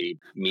not a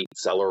meat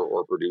seller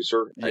or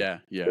producer. Yeah.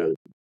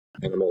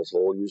 Animals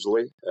whole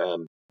usually.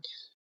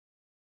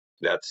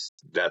 That's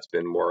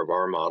been more of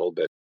our model,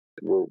 but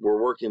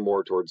we're working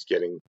more towards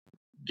getting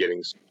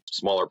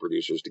smaller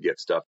producers to get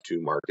stuff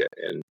to market,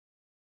 and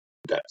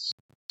that's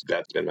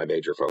been my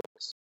major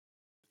focus.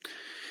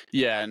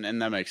 Yeah,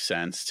 and that makes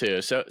sense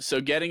too.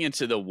 So getting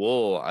into the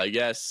wool, I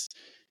guess,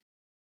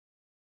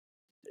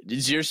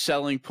 is your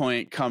selling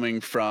point coming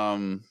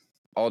from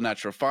all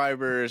natural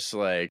fibers,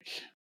 like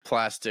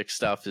plastic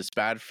stuff is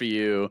bad for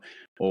you,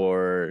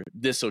 or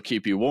this will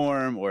keep you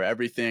warm, or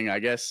everything? I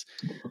guess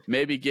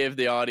maybe give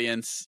the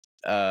audience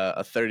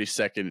a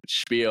 30-second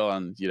spiel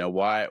on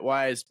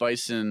why is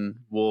bison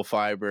wool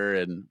fiber,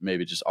 and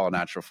maybe just all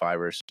natural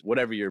fibers,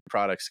 whatever your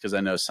products, because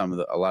I know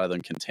a lot of them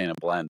contain a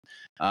blend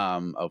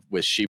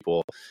with sheep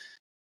wool.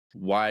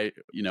 Why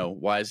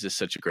is this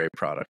such a great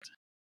product?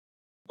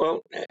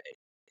 Well,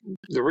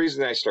 the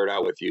reason I start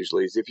out with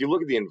usually is if you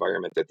look at the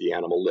environment that the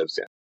animal lives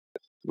in,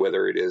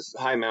 whether it is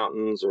high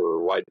mountains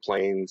or wide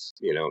plains,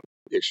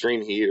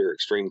 extreme heat or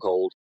extreme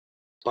cold,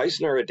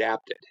 bison are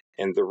adapted.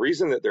 And the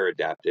reason that they're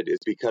adapted is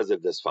because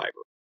of this fiber.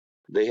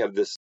 They have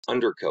this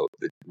undercoat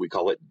that we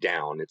call it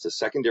down. It's a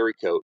secondary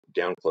coat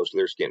down close to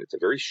their skin. It's a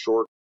very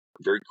short,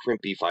 very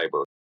crimpy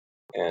fiber.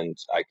 And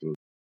I can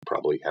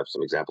probably have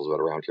some examples of it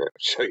around here. I'll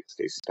show you.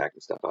 Stacy's packing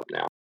stuff up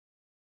now.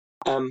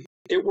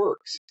 It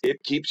works.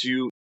 It keeps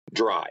you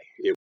dry.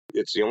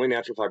 It's the only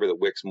natural fiber that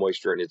wicks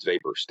moisture in its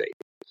vapor state.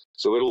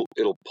 So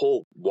it'll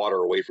pull water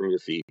away from your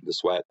feet, the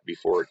sweat,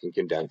 before it can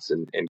condense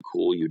and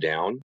cool you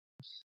down.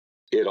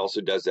 It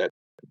also does that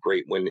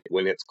great when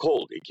it's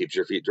cold. It keeps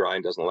your feet dry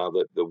and doesn't allow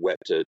the wet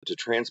to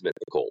transmit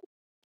the cold.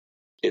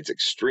 It's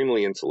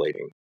extremely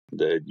insulating.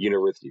 The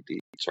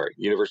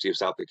University of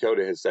South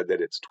Dakota has said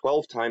that it's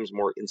 12 times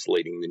more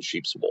insulating than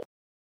sheep's wool.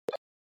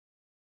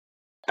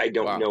 I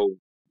don't know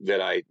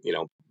that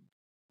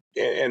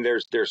and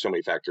there's so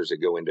many factors that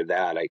go into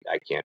that. I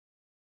can't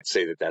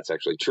say that that's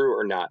actually true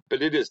or not,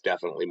 but it is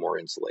definitely more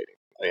insulating,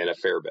 and a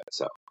fair bit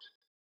so.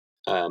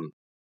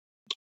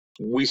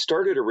 We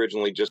started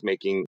originally just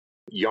making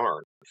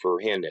yarn for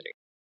hand knitting,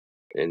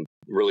 and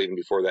really even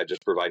before that,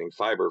 just providing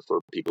fiber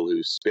for people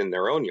who spin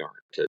their own yarn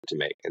to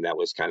make, and that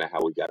was kind of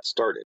how we got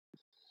started.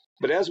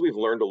 But as we've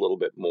learned a little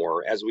bit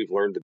more, as we've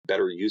learned the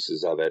better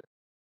uses of it,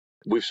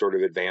 we've sort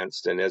of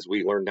advanced, and as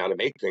we learned how to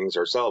make things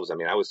ourselves, I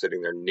mean, I was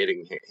sitting there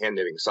hand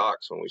knitting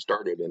socks when we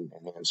started and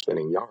hand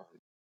spinning yarn.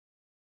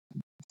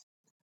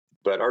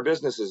 But our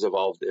business has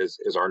evolved as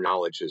our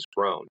knowledge has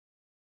grown.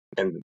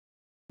 And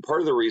part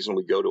of the reason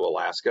we go to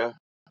Alaska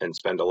and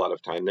spend a lot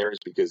of time there is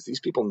because these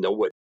people know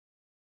what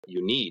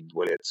you need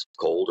when it's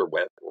cold or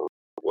wet or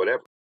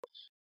whatever.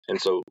 And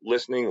so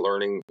listening,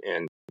 learning,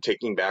 and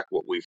taking back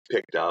what we've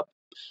picked up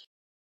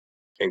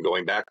and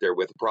going back there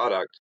with a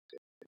product,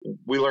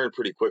 we learn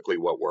pretty quickly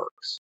what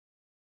works.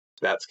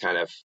 That's kind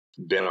of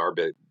been our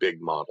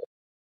big model.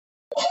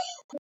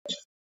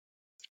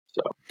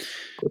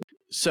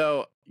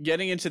 So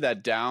getting into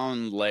that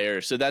down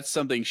layer, so that's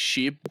something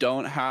sheep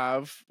don't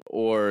have,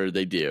 or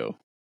they do?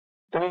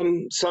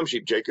 Some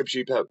sheep, Jacob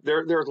sheep, have.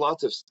 There are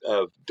lots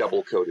of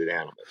double-coated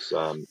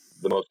animals.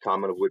 The most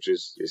common of which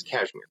is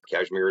cashmere.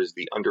 Cashmere is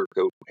the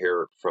undercoat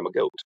hair from a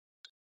goat.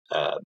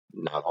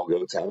 Not all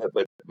goats have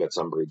it, but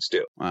some breeds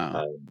do.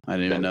 Wow, I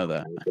didn't even know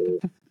that.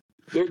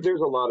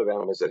 There's a lot of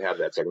animals that have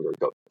that secondary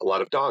coat. A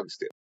lot of dogs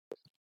do.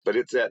 But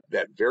it's that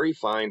very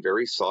fine,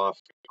 very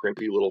soft,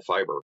 crimpy little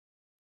fiber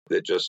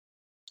that just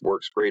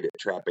works great at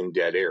trapping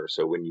dead air.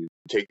 So when you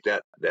take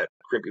that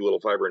crimpy little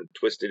fiber and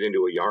twist it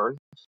into a yarn,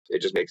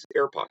 it just makes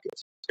air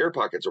pockets. Air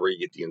pockets are where you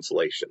get the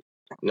insulation,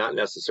 not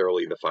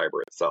necessarily the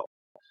fiber itself.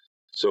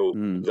 So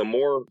the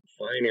more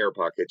fine air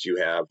pockets you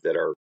have that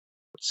are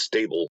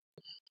stable,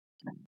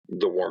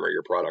 the warmer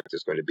your product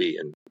is going to be.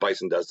 And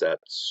bison does that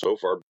so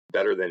far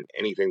better than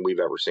anything we've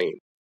ever seen.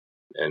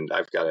 And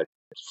I've got a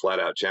flat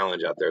out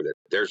challenge out there that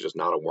there's just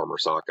not a warmer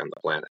sock on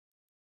the planet.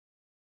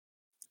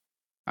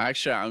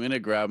 Actually, I'm going to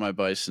grab my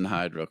bison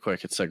hide real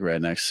quick. It's like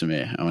right next to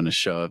me. I want to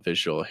show a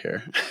visual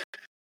here.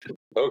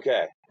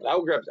 Okay.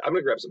 I'm going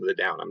to grab some of the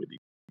down. I'm going to be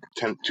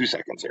 2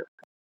 seconds here.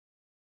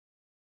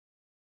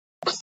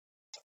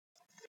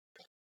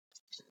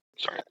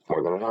 Sorry,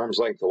 more than an arm's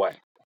length away.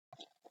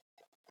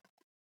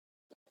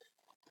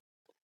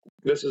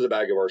 This is a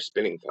bag of our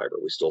spinning fiber.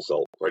 We still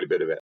sell quite a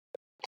bit of it.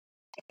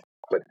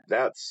 But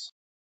that's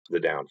the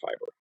down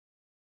fiber.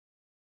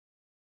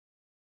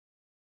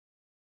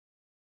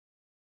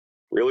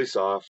 Really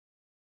soft,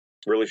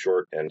 really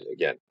short, and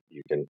again,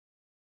 you can,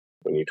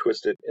 when you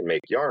twist it and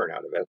make yarn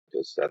out of it,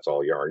 because that's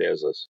all yarn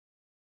is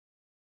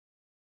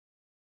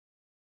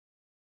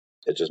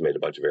it just made a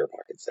bunch of air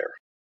pockets there.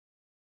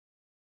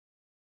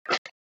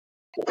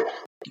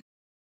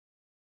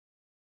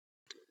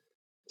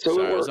 So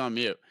Sorry, I was on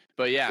mute.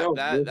 But yeah, No,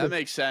 that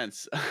makes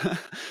sense.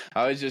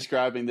 I was just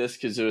grabbing this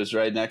because it was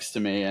right next to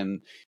me.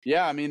 And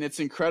yeah, I mean, it's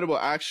incredible.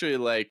 Actually,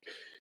 like,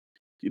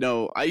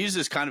 I use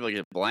this kind of like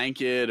a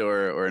blanket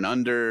or an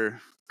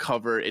under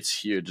cover. It's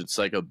huge. It's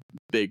like a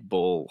big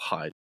bull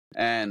hide.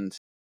 And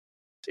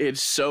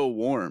it's so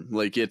warm.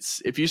 Like,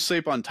 if you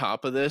sleep on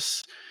top of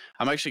this,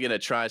 I'm actually going to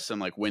try some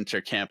like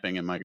winter camping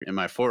in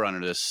my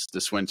Forerunner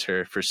this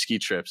winter for ski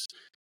trips.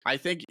 I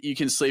think you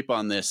can sleep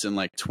on this in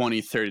like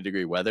 20, 30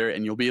 degree weather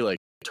and you'll be like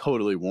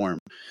totally warm,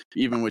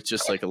 even with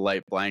just like a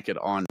light blanket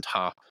on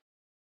top.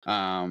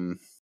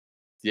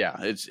 Yeah,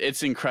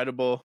 it's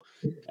incredible.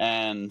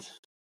 And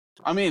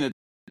I mean,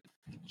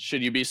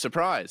 should you be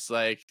surprised?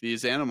 Like,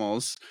 these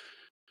animals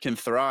can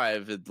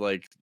thrive at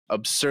like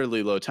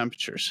absurdly low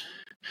temperatures.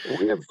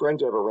 we have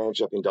friends who have a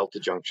ranch up in Delta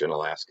Junction,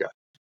 Alaska,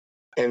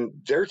 and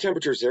their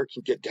temperatures there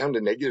can get down to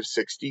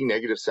 -60,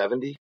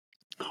 -70.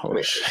 Oh, I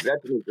mean, shit. that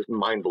to me is just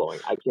mind blowing.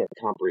 I can't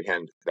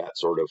comprehend that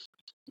sort of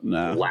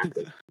lack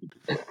of.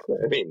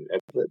 I mean,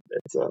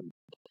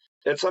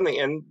 it's something,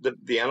 and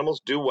the animals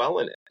do well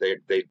in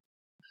it.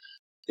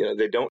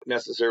 They don't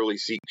necessarily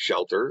seek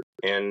shelter,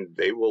 and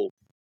they will,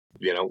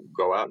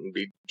 go out and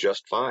be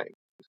just fine.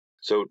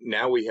 So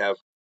now we have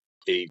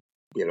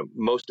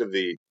most of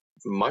the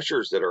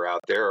mushers that are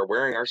out there are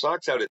wearing our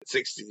socks out at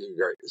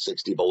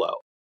 60 below.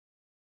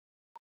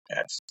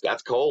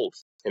 That's cold,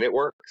 and it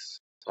works.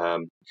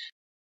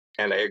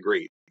 And I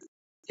agree.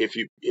 If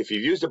you've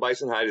used a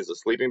bison hide as a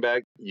sleeping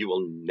bag, you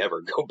will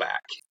never go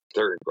back.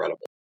 They're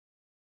incredible.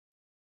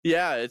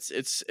 Yeah,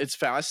 it's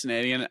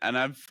fascinating, and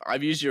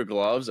I've used your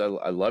gloves. I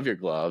love your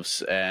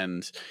gloves,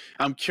 and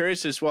I'm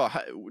curious as well.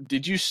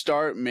 Did you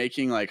start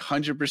making like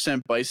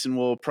 100% bison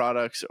wool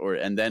products,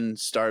 and then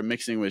start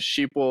mixing with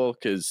sheep wool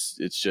because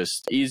it's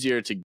just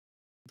easier to?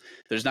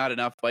 There's not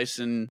enough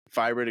bison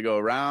fiber to go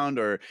around,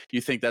 or do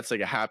you think that's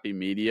like a happy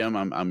medium?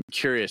 I'm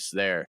curious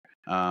there.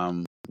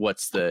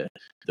 What's the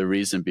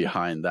reason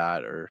behind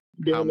that, or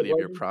how many of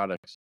your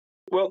products?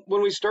 Well,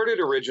 when we started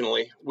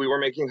originally, we were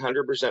making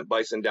 100%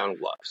 bison down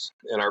gloves.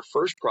 And our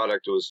first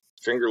product was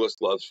fingerless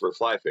gloves for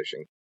fly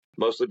fishing,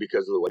 mostly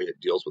because of the way it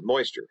deals with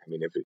moisture. I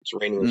mean, if it's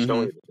raining and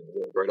snowing, it's going to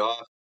roll right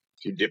off.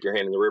 If you dip your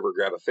hand in the river,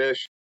 grab a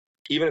fish,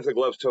 even if the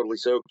glove's totally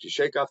soaked, you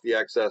shake off the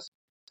excess,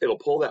 it'll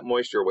pull that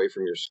moisture away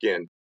from your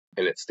skin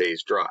and it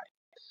stays dry.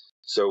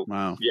 So,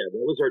 Wow. yeah,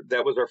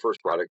 that was our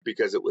first product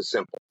because it was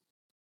simple.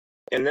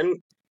 And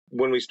then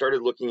when we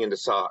started looking into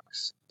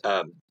socks,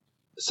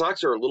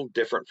 socks are a little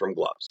different from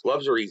gloves.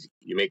 Gloves are easy.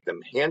 You make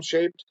them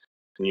hand-shaped,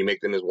 and you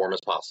make them as warm as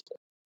possible.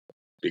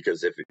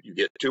 Because if you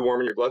get too warm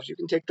in your gloves, you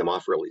can take them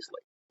off real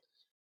easily.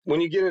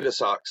 When you get into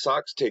socks,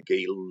 socks take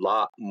a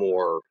lot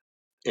more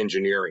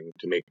engineering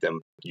to make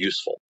them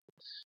useful.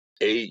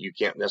 You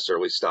can't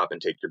necessarily stop and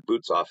take your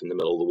boots off in the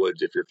middle of the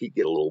woods if your feet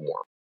get a little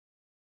warm.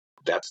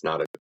 That's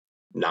not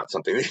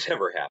something that's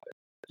ever happened.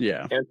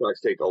 Yeah. And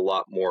socks take a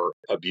lot more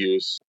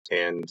abuse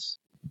and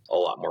a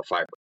lot more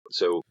fiber.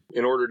 So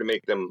in order to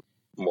make them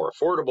more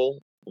affordable,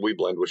 we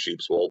blend with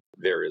sheep's wool.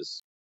 There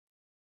is,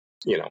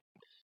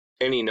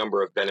 any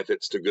number of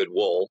benefits to good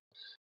wool.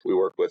 We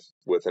work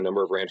with a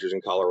number of ranchers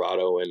in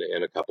Colorado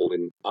and a couple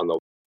on the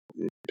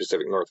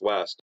Pacific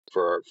Northwest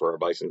for our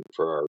bison,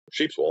 for our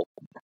sheep's wool,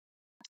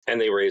 and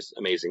they raise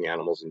amazing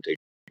animals and take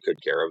good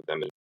care of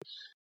them and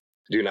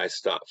do nice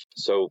stuff.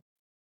 So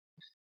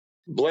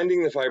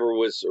blending the fiber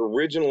was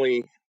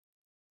originally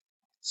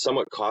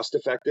somewhat cost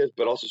effective,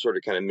 but also sort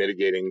of kind of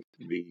mitigating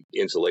the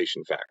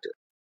insulation factor.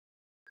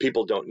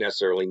 People don't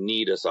necessarily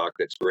need a sock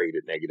that's great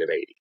at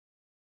 -80.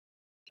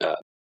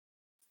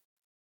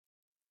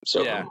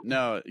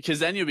 No, because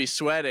then you'll be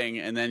sweating,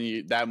 and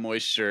then that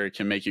moisture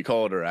can make you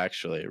colder.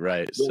 Actually,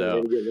 right? Yeah, so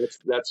and again,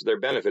 that's their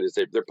benefit, is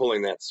they're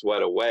pulling that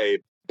sweat away,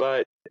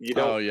 but you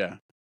don't. Oh yeah.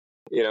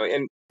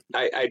 And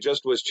I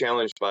just was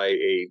challenged by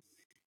a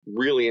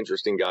really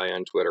interesting guy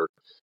on Twitter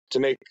to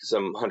make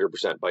some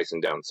 100% bison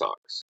down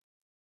socks.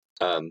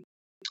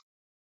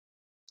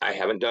 I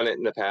haven't done it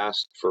in the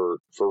past for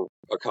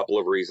a couple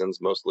of reasons,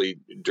 mostly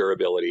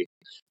durability.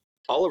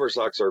 All of our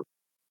socks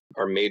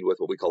are made with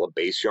what we call a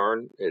base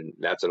yarn, and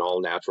that's an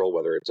all natural,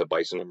 whether it's a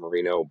bison and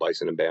merino,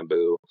 bison and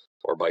bamboo,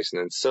 or bison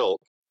and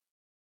silk.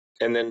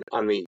 And then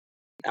on the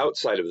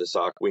outside of the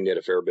sock, we knit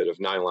a fair bit of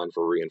nylon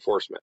for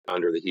reinforcement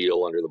under the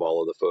heel, under the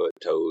ball of the foot,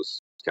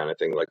 toes, kind of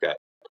thing like that.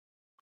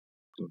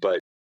 But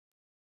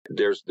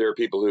there are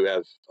people who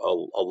have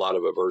a lot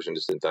of aversion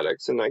to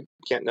synthetics, and I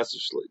can't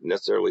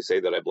necessarily say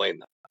that I blame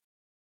them.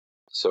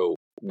 So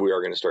we are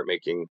going to start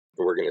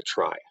we're going to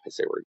try. I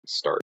say we're going to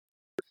start.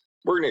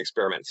 We're going to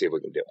experiment and see if we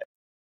can do it.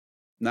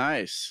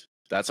 Nice.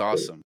 That's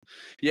awesome.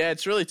 Yeah,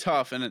 it's really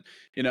tough. And,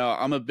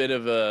 I'm a bit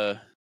of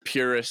a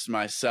purist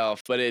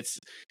myself, but it's,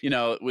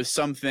 with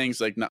some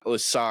things like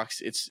with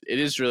socks, it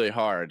is really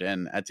hard.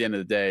 And at the end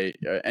of the day,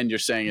 and you're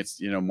saying it's,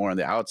 more on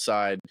the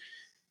outside.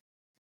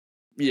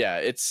 Yeah,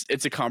 it's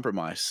a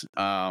compromise.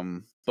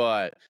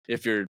 But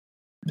if you're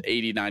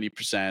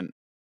 80-90%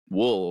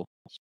 wool,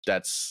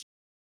 that's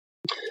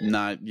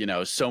not,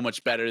 so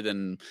much better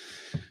than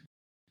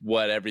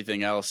what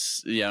everything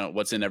else,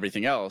 what's in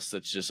everything else.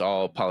 That's just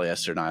all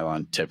polyester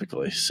nylon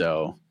typically.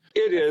 So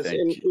it is.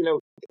 And,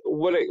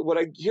 what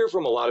I hear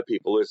from a lot of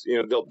people is,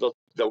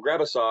 they'll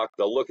grab a sock,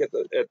 they'll look at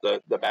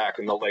the back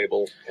and the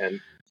label and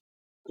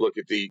look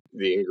at the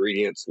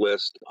ingredients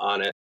list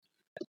on it.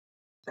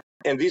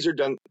 And these are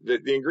done,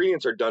 the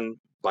ingredients are done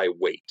by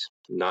weight,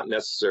 not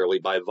necessarily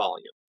by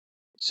volume.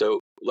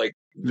 So like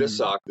this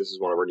sock, this is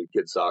one of our new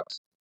kids socks,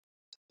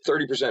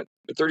 36%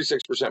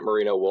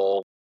 merino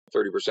wool,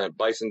 30%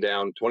 bison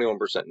down,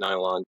 21%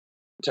 nylon,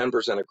 10%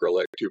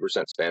 acrylic,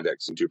 2%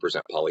 spandex, and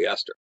 2%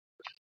 polyester.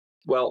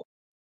 Well,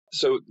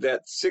 so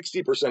that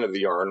 60% of the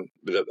yarn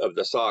of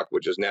the sock,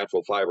 which is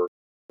natural fiber,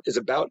 is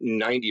about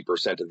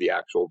 90% of the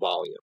actual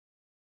volume.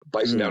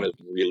 Bison down is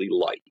really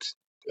light.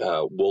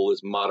 Wool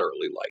is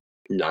moderately light.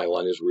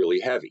 Nylon is really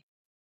heavy.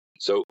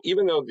 So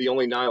even though the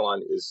only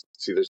nylon is,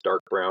 see this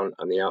dark brown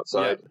on the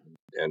outside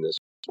and this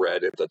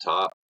red at the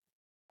top,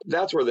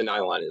 that's where the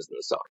nylon is in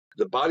the sock.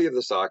 The body of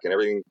the sock and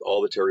everything,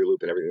 all the terry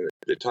loop and everything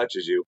that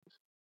touches you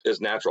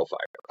is natural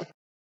fiber.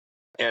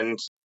 And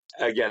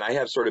again, I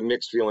have sort of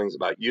mixed feelings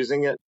about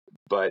using it,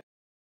 but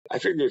I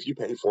figure if you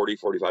pay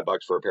 $40-$45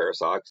 for a pair of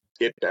socks,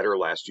 it better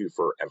last you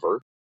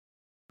forever.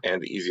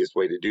 And the easiest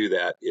way to do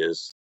that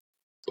is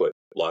put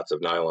lots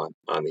of nylon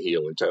on the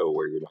heel and toe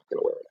where you're not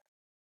going to wear it.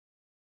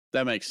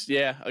 That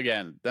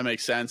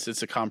makes sense.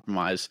 It's a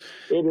compromise.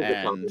 It is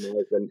a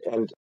compromise,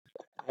 and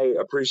I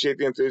appreciate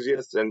the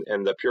enthusiasts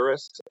and the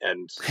purists,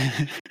 and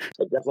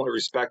I definitely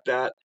respect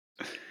that.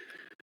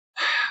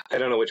 I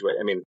don't know which way.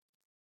 I mean,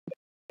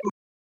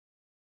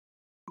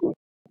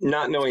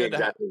 not knowing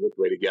exactly which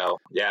way to go.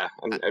 Yeah.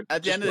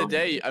 At the end of the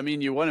day, I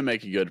mean, you want to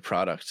make a good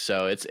product,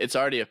 so it's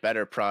already a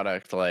better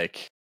product.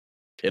 Like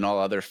in all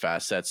other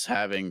facets,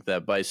 having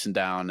the bison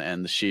down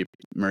and the sheep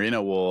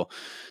merino wool.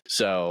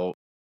 So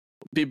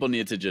people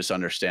need to just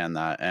understand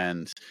that.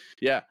 And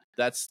yeah,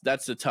 that's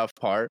the tough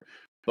part.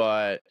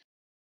 But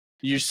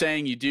you're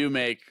saying you do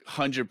make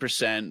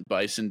 100%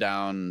 bison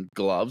down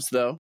gloves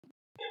though?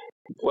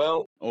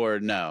 Well, or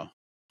no?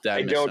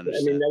 I don't.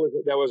 I mean,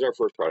 that was our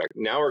first product.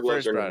 Now our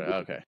gloves are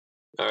okay.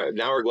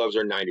 Now our gloves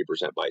are 90%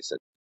 bison.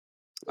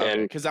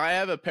 Okay, because I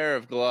have a pair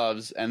of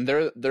gloves and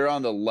they're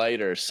on the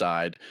lighter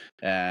side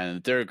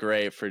and they're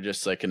great for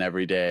just like an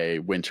everyday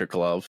winter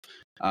glove.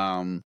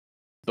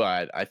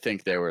 But I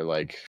think they were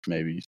like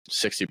maybe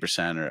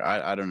 60% or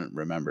I don't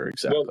remember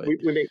exactly.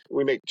 Well,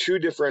 we make two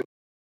different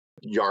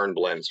yarn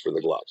blends for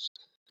the gloves.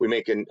 We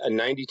make a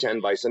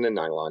 90-10 bison and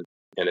nylon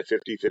and a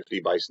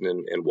 50-50 bison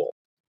and wool.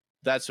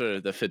 That's sort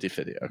of the 50-50.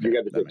 Okay. You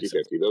got the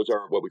 50-50. Those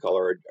are what we call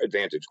our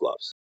advantage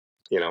gloves.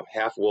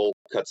 Half wool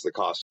cuts the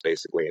cost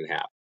basically in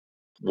half.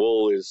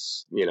 Wool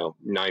is,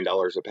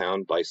 $9 a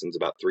pound. Bison's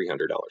about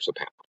 $300 a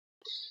pound.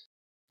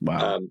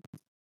 Wow.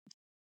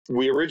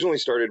 We originally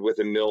started with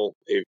a mill,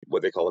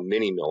 what they call a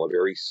mini mill, a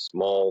very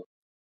small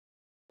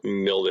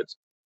mill.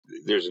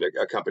 There's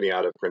a company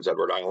out of Prince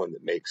Edward Island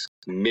that makes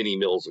mini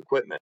mills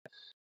equipment.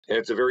 And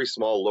it's a very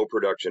small, low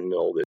production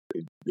mill that,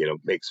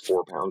 makes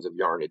 4 pounds of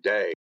yarn a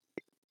day,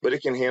 but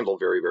it can handle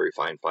very, very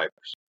fine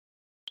fibers.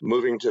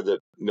 Moving to the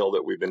mill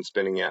that we've been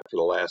spinning at for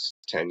the last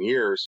 10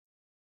 years,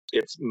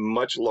 it's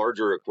much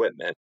larger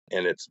equipment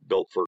and it's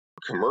built for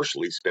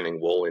commercially spinning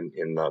wool in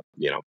the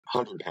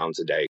 100 pounds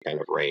a day kind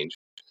of range.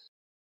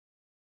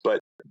 But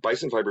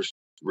bison fiber is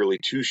really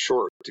too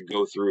short to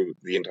go through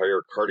the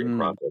entire carding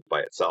process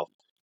by itself.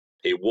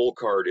 A wool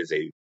card is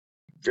a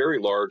very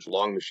large,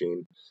 long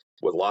machine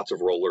with lots of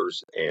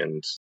rollers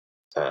and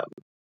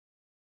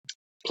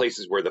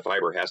places where the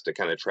fiber has to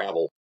kind of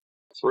travel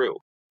through.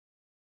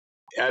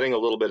 Adding a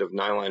little bit of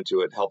nylon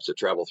to it helps it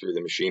travel through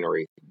the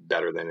machinery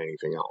better than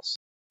anything else.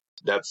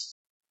 That's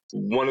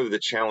one of the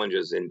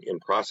challenges in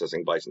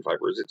processing bison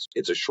fiber is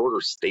it's a shorter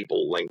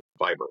staple length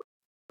fiber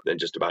than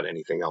just about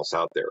anything else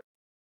out there.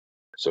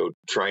 So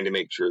trying to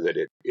make sure that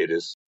it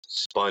is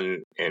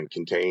spun and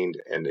contained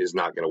and is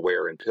not going to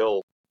wear and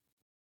pill,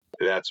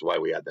 that's why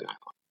we add the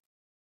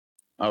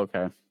nylon.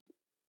 Okay.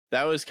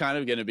 That was kind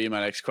of going to be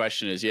my next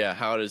question is,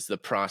 how does the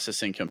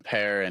processing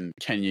compare and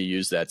can you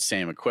use that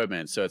same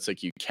equipment? So it's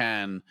like you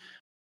can,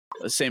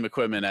 the same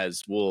equipment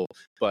as wool,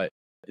 but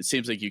it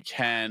seems like you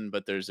can,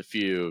 but there's a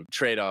few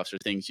trade-offs or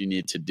things you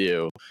need to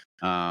do.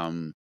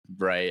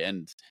 Right.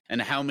 And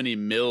how many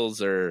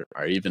mills are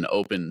even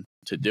open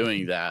to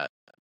doing that?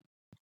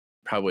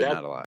 Probably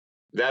not a lot.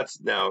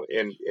 That's now,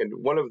 and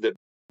one of the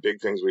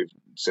big things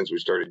since we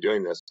started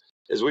doing this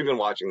is we've been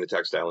watching the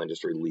textile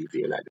industry leave the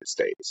United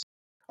States.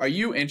 Are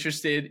you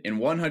interested in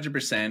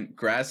 100%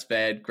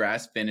 grass-fed,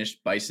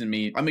 grass-finished bison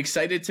meat? I'm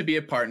excited to be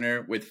a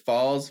partner with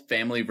Falls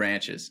Family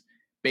Ranches.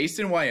 Based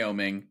in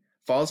Wyoming,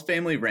 Falls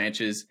Family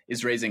Ranches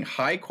is raising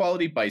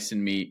high-quality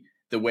bison meat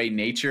the way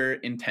nature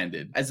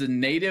intended. As a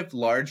native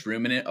large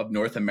ruminant of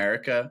North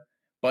America,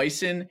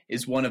 bison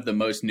is one of the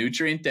most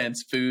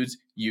nutrient-dense foods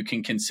you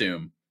can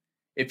consume.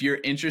 If you're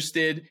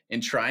interested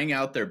in trying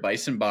out their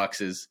bison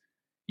boxes,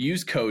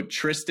 use code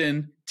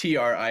Tristan,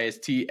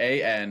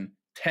 Tristan,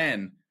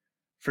 10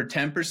 for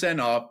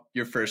 10% off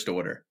your first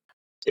order.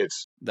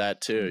 It's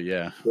That too,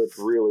 yeah. It's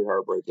really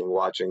heartbreaking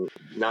watching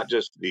not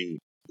just the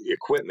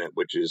equipment,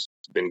 which has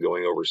been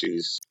going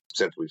overseas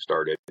since we've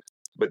started,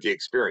 but the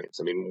experience.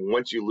 I mean,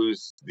 once you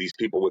lose these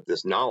people with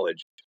this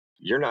knowledge,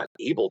 you're not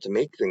able to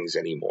make things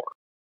anymore.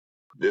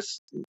 This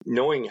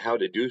knowing how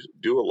to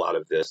do a lot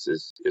of this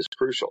is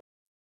crucial.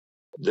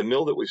 The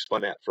mill that we've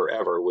spun at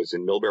forever was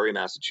in Millbury,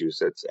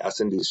 Massachusetts,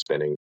 S&D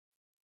Spinning.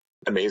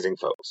 Amazing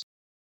folks.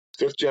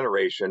 5th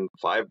generation,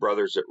 5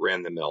 brothers that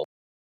ran the mill.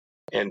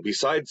 And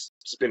besides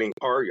spinning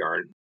our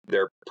yarn,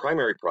 their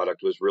primary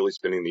product was really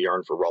spinning the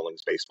yarn for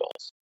Rawlings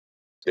baseballs.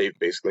 They've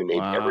basically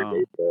made every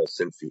baseball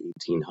since the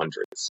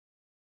 1800s.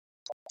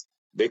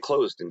 They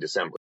closed in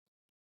December.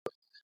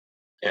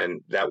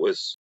 And that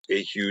was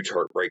a huge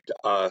heartbreak to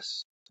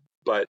us.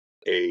 But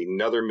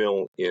another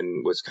mill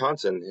in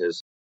Wisconsin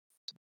has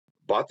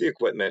bought the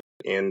equipment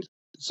and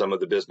some of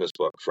the business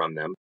book from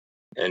them.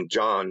 And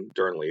John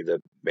Durnley, the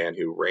man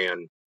who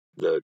ran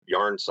the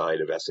yarn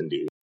side of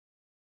S&D,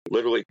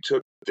 literally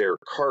took their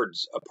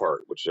cards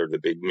apart, which are the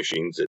big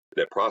machines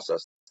that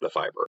process the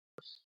fiber,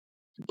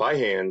 by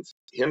hand,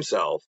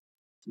 himself.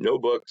 No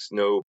books,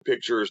 no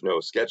pictures, no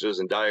sketches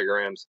and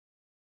diagrams.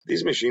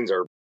 These machines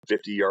are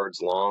 50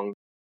 yards long,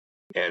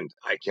 and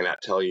I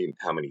cannot tell you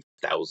how many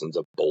thousands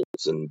of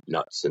bolts and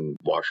nuts and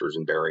washers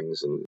and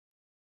bearings, and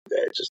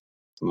it's just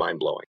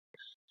mind-blowing.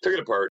 Took it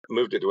apart,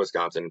 moved it to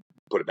Wisconsin,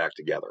 put it back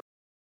together.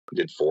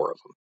 Did 4 of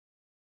them.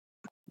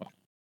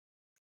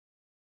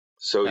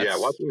 So yeah,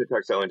 watching the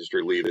textile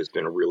industry leave has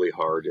been really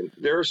hard, and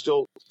there are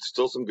still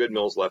some good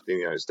mills left in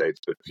the United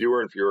States, but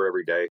fewer and fewer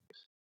every day.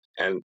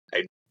 And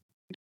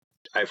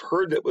I've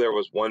heard that there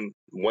was one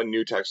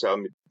new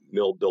textile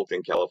mill built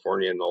in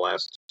California in the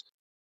last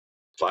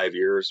 5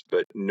 years,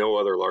 but no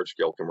other large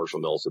scale commercial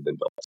mills have been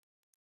built.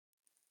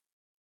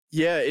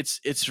 Yeah,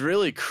 it's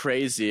really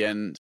crazy,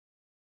 and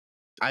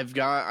I've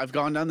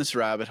gone down this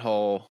rabbit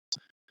hole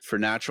for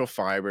natural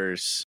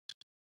fibers.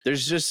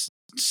 There's just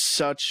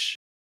such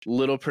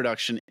little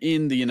production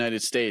in the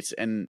United States,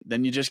 and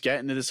then you just get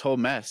into this whole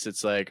mess.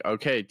 It's like,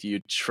 okay, do you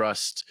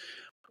trust,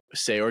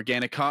 say,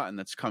 organic cotton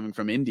that's coming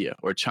from India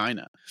or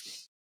China?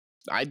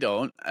 I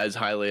don't, as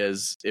highly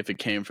as if it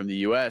came from the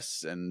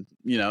US, and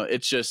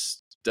it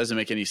just doesn't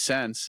make any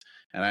sense.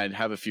 And I'd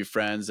have a few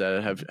friends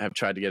that have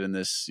tried to get in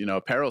this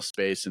apparel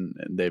space, and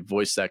they've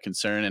voiced that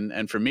concern.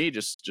 And for me,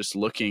 just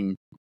looking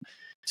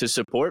to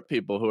support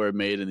people who are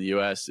made in the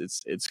US,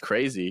 it's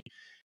crazy.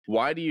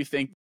 Why do you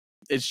think?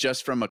 It's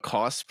just from a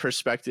cost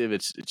perspective,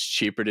 it's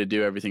cheaper to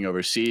do everything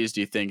overseas?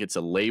 Do you think it's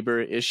a labor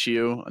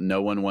issue?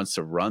 No one wants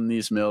to run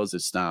these mills.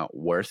 It's not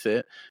worth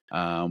it.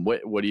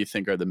 What do you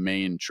think are the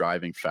main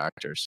driving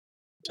factors?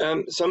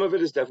 Some of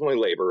it is definitely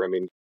labor. I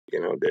mean,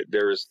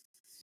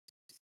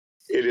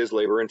 it is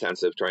labor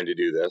intensive trying to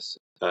do this.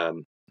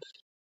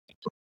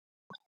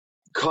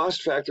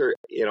 Cost factor,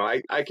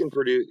 I can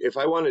produce, if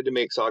I wanted to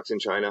make socks in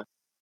China,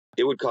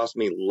 it would cost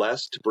me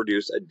less to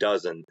produce a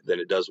dozen than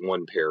it does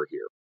one pair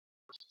here.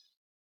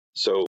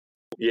 So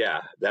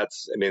yeah,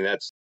 that's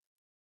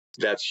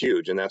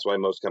huge. And that's why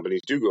most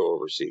companies do go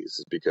overseas,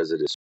 is because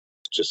it is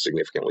just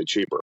significantly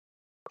cheaper.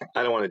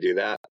 I don't want to do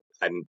that.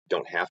 I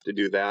don't have to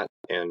do that.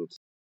 And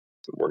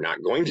we're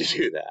not going to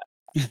do that.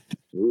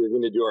 We're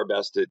going to do our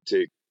best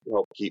to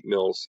help keep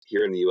mills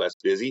here in the U.S.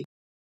 busy.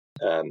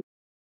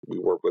 We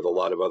work with a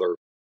lot of other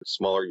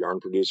smaller yarn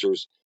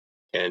producers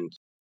and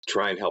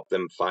try and help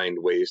them find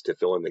ways to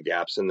fill in the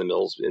gaps in the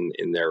mills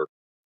in their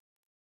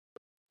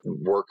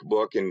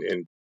workbook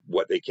and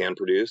what they can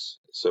produce.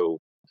 So,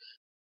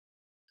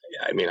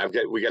 I mean,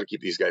 we got to keep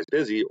these guys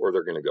busy, or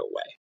they're going to go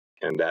away.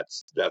 And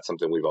that's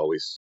something we've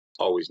always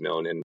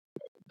known, and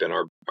been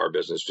our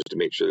business, just to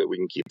make sure that we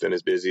can keep them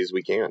as busy as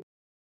we can.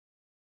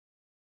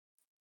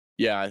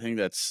 Yeah, I think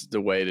that's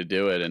the way to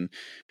do it. And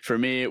for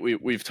me,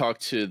 we've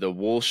talked to the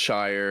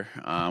Woolshire,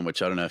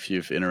 which I don't know if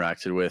you've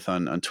interacted with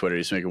on Twitter.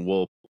 He's making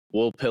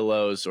wool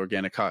pillows,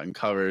 organic cotton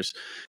covers,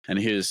 and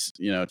he was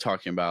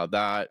talking about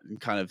that and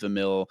kind of the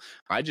mill.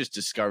 I just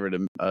discovered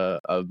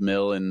a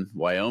mill in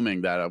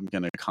Wyoming that I'm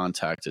going to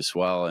contact as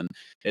well. And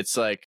it's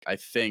like, I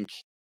think,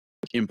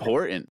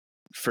 important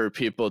for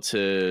people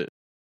to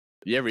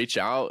reach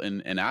out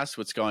and ask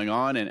what's going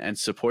on and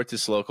support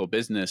this local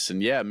business. And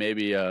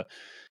maybe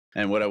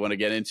and what I want to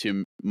get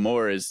into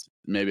more is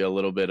maybe a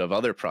little bit of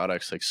other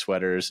products like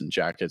sweaters and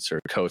jackets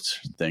or coats,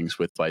 things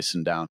with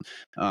bison down.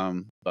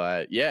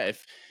 But yeah,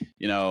 if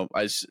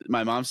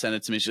my mom sent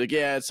it to me, she's like,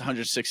 yeah, it's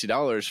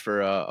 $160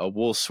 for a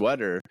wool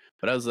sweater.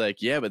 But I was like,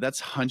 yeah, but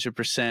that's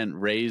 100%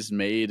 raised,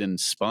 made, and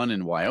spun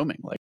in Wyoming.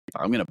 Like,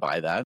 I'm gonna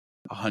buy that.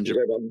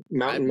 100.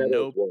 Mountain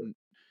Meadows.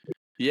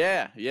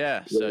 Yeah.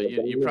 So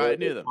you probably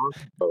knew them.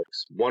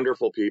 Folks,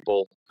 wonderful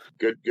people,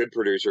 good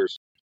producers.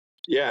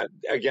 Yeah,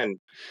 again,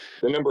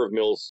 the number of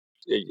mills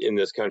in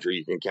this country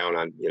you can count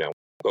on,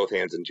 both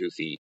hands and 2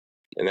 feet,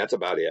 and that's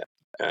about it.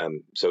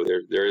 So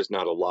there is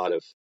not a lot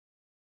of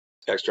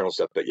external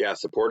stuff, but yeah,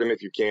 support them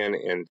if you can,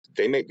 and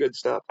they make good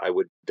stuff. I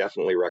would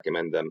definitely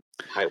recommend them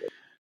highly.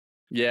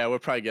 Yeah, we'll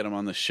probably get them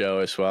on the show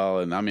as well,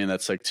 and I mean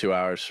that's like 2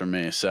 hours for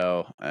me,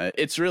 so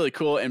it's really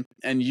cool.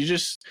 And you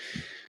just,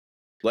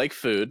 like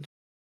food,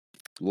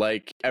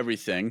 like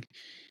everything,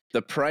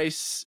 the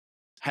price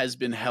has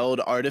been held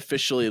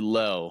artificially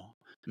low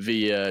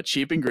via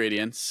cheap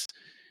ingredients,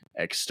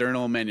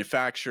 external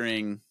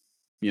manufacturing,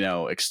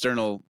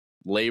 external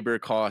labor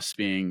costs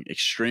being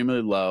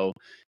extremely low,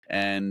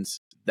 and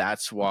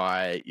that's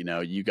why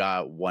you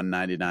got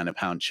 $1.99 a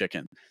pound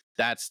chicken.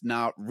 That's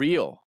not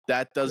real.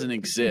 That doesn't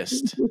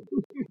exist.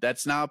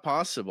 That's not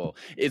possible.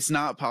 It's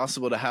not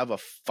possible to have a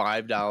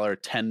 $5,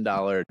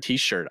 $10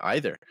 t-shirt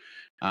either,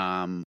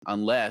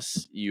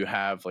 unless you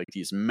have like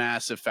these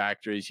massive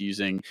factories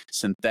using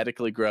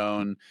synthetically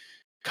grown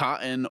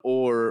cotton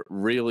or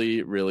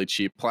really, really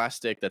cheap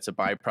plastic that's a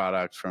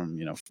byproduct from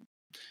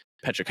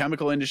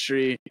petrochemical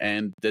industry,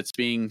 and that's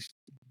being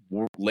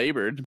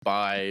labored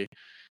by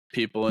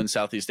people in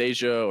Southeast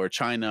Asia or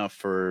China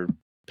for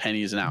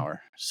pennies an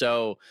hour.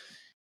 So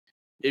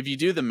if you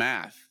do the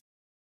math,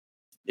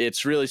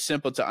 it's really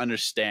simple to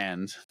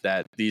understand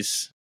that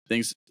these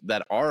things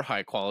that are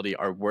high quality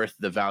are worth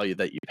the value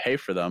that you pay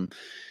for them.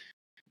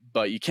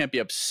 But you can't be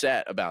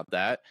upset about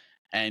that,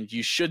 and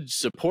you should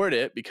support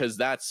it, because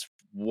that's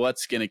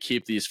what's going to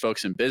keep these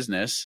folks in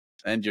business,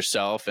 and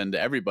yourself and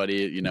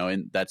everybody,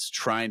 and that's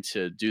trying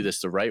to do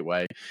this the right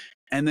way.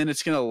 And then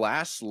it's going to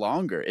last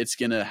longer.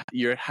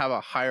 You have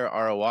a higher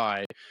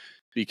ROI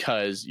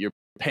because you're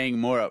paying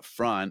more up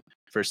front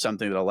for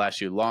something that'll last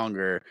you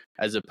longer,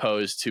 as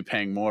opposed to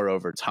paying more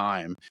over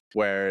time.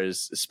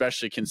 Whereas,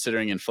 especially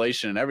considering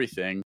inflation and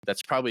everything,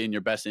 that's probably in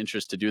your best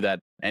interest to do that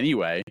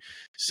anyway.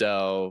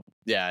 So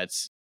yeah,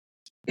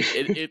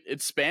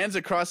 it spans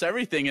across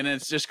everything, and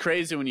it's just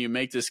crazy when you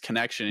make this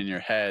connection in your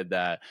head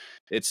that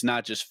it's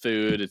not just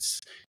food,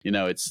 it's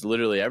it's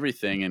literally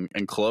everything,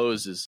 and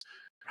clothes is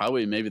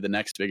probably maybe the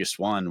next biggest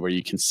one where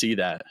you can see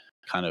that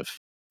kind of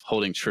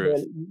holding truth.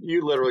 And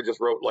you literally just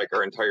wrote like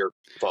our entire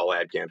fall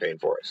ad campaign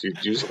for us. You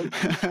just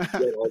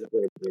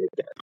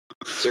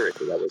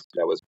seriously, that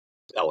was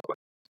eloquent.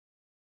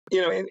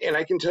 And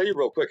I can tell you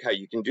real quick how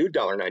you can do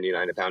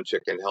 $1.99 a pound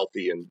chicken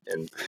healthy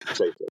and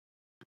safely.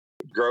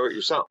 Grow it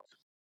yourself.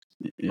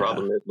 The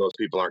problem is most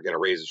people aren't going to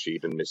raise a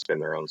sheep and spin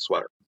their own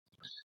sweater.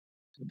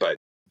 But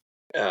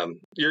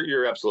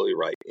you're absolutely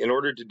right. In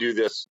order to do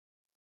this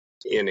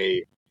in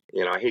a,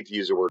 I hate to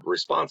use the word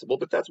responsible,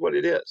 but that's what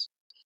it is.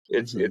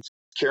 It's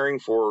caring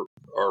for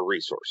our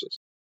resources.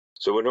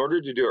 So in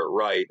order to do it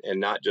right and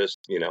not just,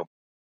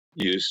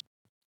 use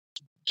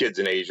kids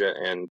in Asia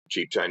and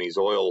cheap Chinese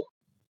oil,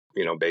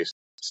 based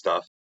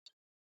stuff,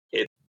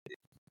 it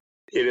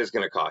is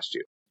going to cost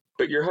you.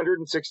 But your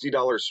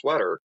 $160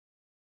 sweater,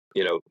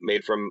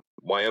 made from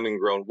Wyoming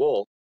grown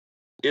wool,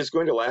 is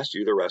going to last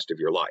you the rest of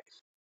your life.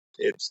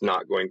 It's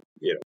not going,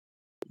 if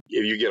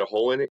you get a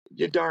hole in it,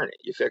 you darn it,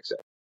 you fix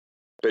it.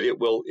 But it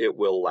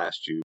will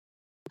last you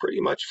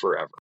pretty much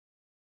forever.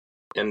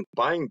 And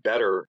buying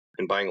better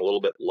and buying a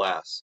little bit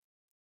less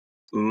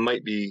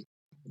might be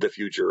the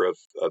future of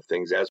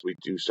things, as we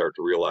do start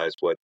to realize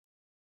what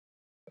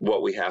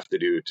we have to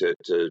do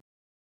to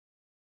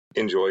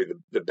enjoy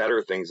the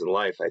better things in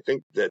life. I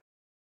think that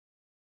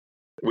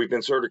we've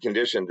been sort of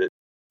conditioned that,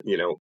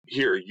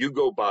 here, you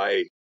go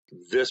buy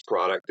this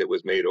product that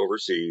was made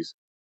overseas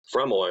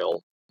from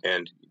oil,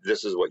 and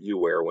this is what you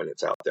wear when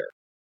it's out there.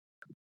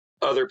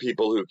 Other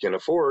people who can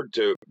afford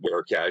to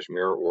wear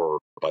cashmere or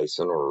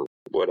bison or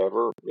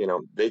whatever,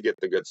 they get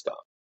the good stuff.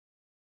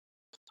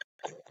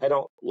 I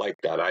don't like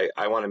that.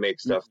 I want to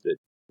make stuff that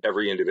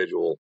every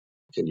individual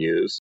can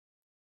use.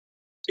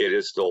 It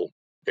is still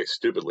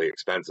stupidly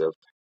expensive.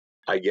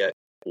 I get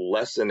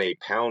less than a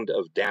pound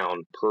of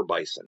down per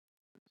bison.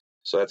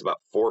 So that's about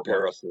 4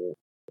 pairs of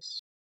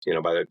socks,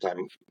 by the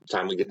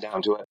time we get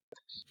down to it.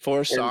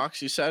 4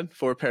 socks, you said?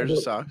 4 pairs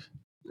of socks?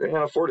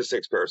 4 to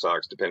 6 pair of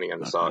socks, depending on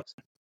the socks.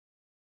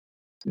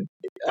 In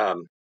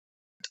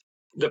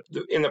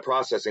the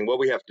processing, what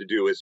we have to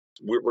do is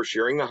we're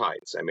shearing the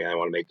hides. I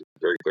want to make it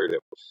very clear that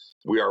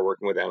we are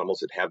working with animals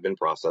that have been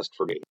processed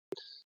for meat.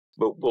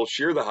 But we'll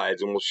shear the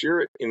hides, and we'll shear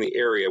it in the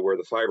area where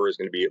the fiber is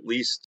going to be at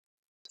least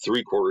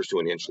 3/4 to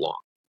an inch long.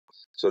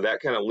 So that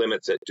kind of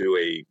limits it to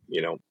a,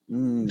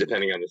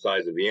 depending on the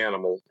size of the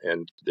animal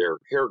and their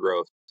hair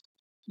growth,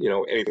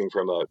 anything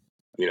from a,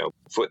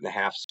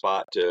 1.5-foot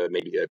spot to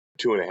maybe a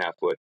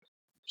 2.5-foot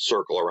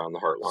circle around the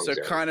heart lungs. So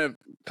area.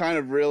 kind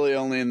of really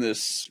only in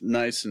this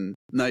nice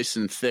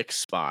and thick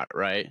spot,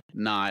 right?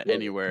 Not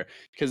anywhere,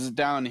 because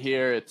down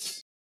here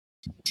it's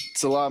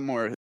a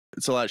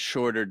lot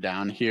shorter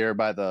down here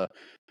by the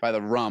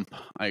rump,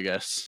 I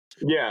guess.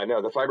 Yeah,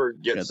 no, the fiber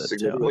gets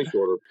significantly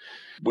shorter.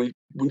 We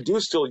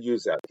do still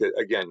use that.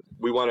 Again,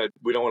 we don't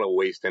want to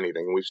waste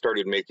anything. We've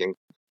started making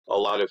a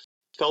lot of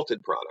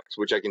felted products,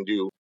 which I can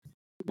do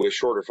with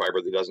shorter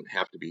fiber that doesn't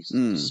have to be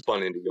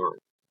spun into yarn.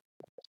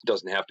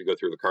 doesn't have to go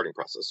through the carding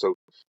process. So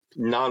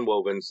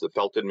non-wovens, the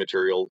felted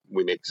material,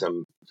 we make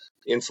some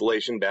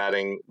insulation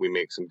batting, we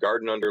make some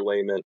garden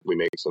underlayment, we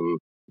make some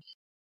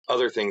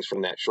other things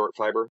from that short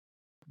fiber.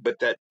 But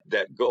that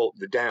gold,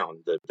 the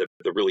down,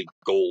 the really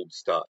gold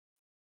stuff,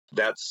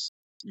 that's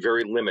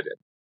very limited.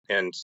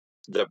 And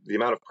the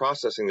amount of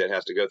processing that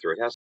has to go through,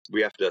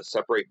 we have to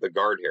separate the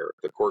guard hair,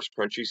 the coarse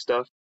crunchy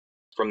stuff,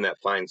 from that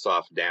fine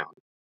soft down.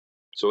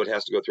 So it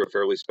has to go through a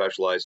fairly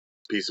specialized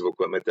piece of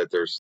equipment that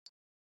there's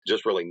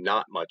just really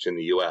not much in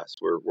the U.S.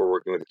 We're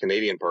working with a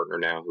Canadian partner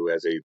now who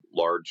has a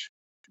large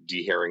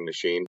deherring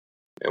machine,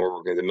 and we're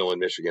working with a mill in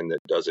Michigan that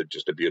does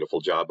just a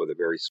beautiful job with a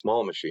very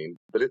small machine.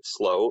 But it's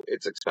slow,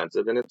 it's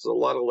expensive, and it's a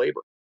lot of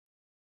labor.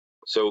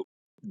 So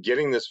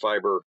getting this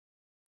fiber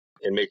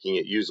and making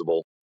it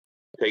usable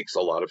takes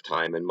a lot of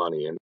time and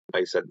money. And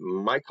like I said,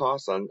 my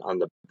costs on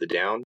the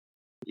down,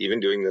 even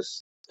doing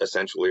this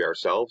essentially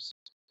ourselves,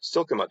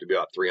 still come out to be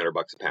about $300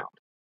 a pound.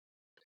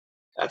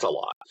 That's a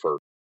lot for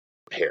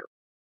hair,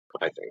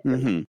 I think.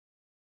 Mm-hmm.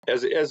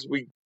 As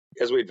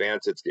we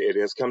advance, it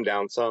has come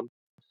down some.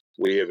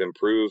 We have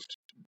improved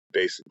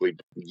basically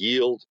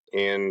yield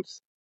and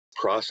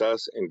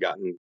process and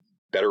gotten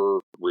better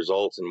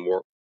results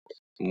and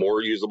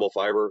more usable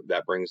fiber.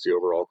 That brings the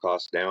overall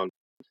cost down.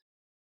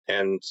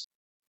 And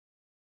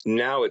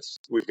now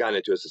we've gotten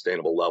it to a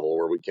sustainable level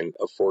where we can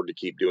afford to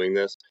keep doing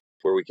this,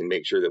 where we can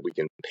make sure that we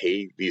can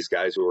pay these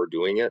guys who are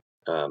doing it,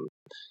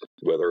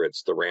 whether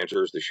it's the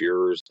ranchers, the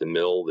shearers, the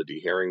mill, the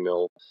deherring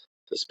mill,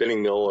 the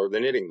spinning mill, or the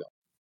knitting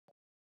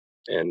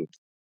mill. And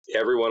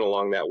everyone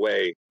along that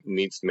way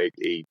needs to make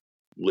a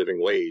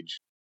living wage,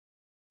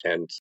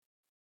 and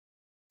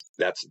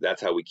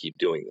that's how we keep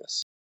doing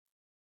this.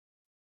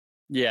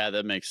 Yeah,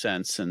 that makes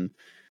sense. And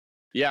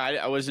yeah,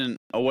 I wasn't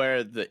aware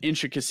of the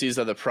intricacies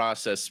of the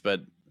process,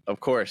 but of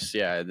course,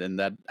 yeah, then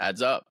that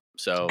adds up.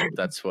 So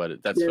that's what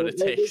it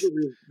takes.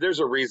 There's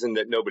a reason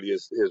that nobody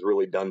has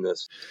really done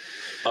this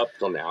up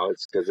till now.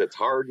 It's because it's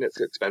hard and it's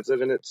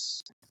expensive and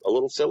it's a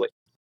little silly,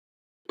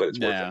 but it's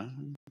worth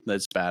it.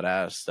 That's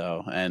badass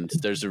though, and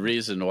there's a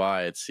reason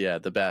why it's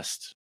the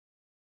best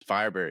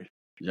fiber.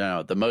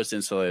 The most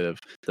insulative.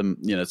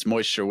 It's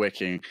moisture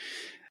wicking.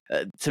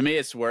 To me,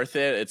 it's worth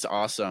it. It's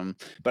awesome.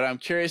 But I'm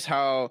curious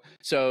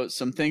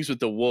some things with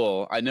the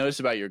wool. I noticed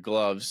about your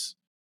gloves,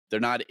 they're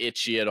not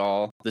itchy at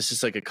all. This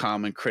is like a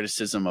common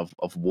criticism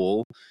of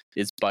wool.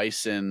 Is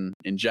bison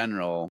in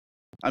general.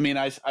 I mean,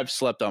 I've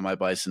slept on my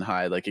bison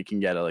hide. Like it can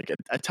get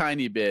a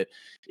tiny bit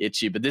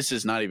itchy, but this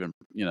is not even,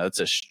 it's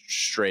a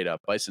straight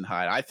up bison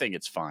hide. I think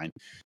it's fine,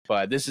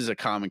 but this is a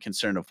common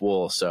concern of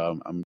wool. So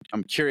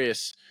I'm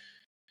curious,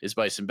 is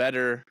bison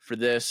better for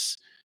this?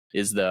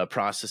 Is the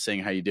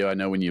processing how you do? I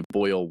know when you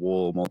boil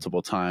wool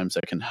multiple times,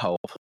 that can help.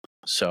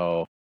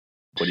 So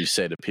what do you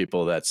say to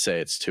people that say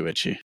it's too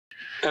itchy?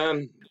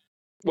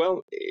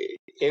 Well,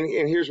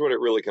 and here's what it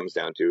really comes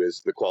down to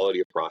is the quality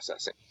of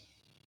processing.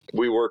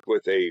 We work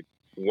with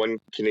one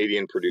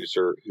Canadian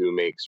producer who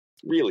makes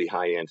really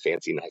high-end,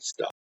 fancy, nice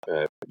stuff.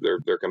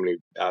 Their company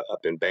up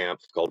in Banff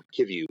called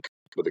Kivyuk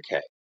with a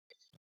K.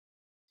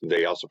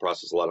 They also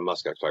process a lot of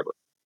muskox fiber.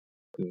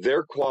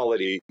 Their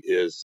quality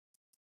is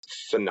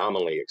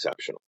phenomenally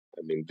exceptional.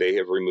 I mean, they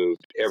have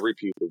removed every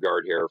piece of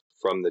guard hair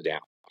from the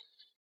down.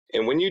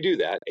 And when you do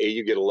that,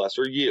 you get a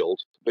lesser yield,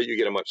 but you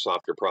get a much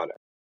softer product.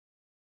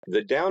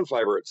 The down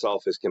fiber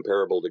itself is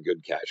comparable to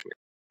good cashmere.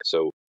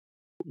 So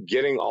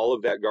getting all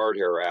of that guard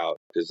hair out,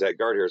 because that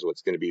guard hair is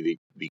what's going to be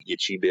the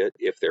itchy bit,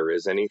 if there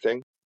is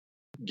anything,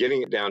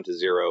 getting it down to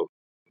zero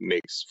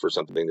makes for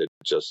something that's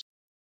just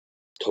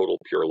total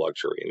pure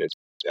luxury, and it's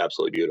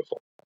absolutely beautiful.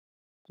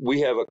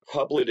 We have a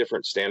couple of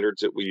different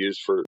standards that we use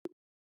for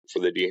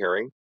the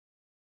deherring.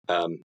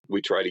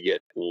 We try to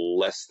get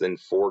less than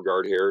 4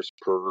 guard hairs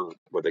per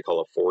what they call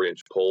a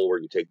 4-inch pull, where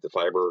you take the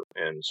fiber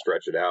and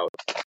stretch it out.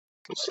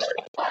 I'm sorry,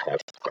 I have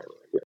the fiber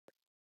right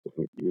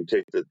here. You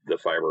take the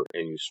fiber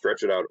and you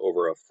stretch it out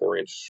over a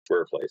 4-inch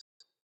square place.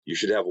 You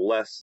should have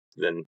less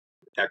than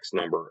X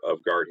number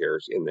of guard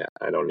hairs in that.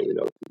 I don't even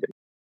know if you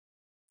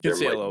can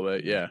see a little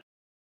bit, yeah.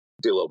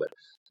 See a little bit.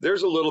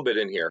 There's a little bit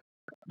in here,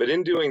 but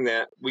in doing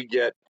that, we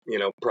get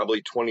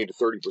probably 20 to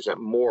 30%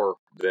 more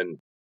than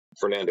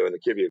Fernando and the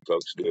Kivyuk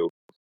folks do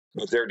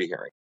with their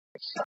deherring.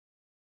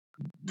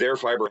 Their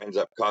fiber ends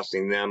up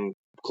costing them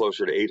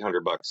closer to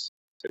 $800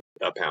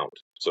 a pound.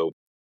 So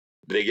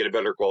they get a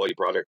better quality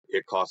product.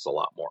 It costs a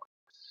lot more.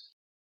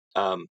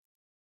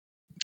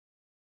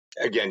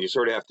 Again, you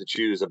sort of have to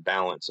choose a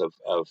balance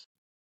of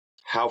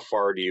how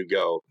far do you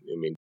go,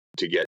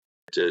 to get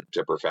to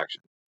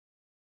perfection.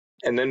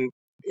 And then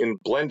in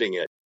blending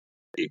it,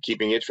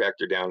 keeping itch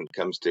factor down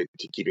comes to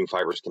keeping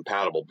fibers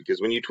compatible, because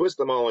when you twist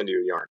them all into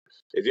your yarn,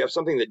 if you have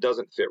something that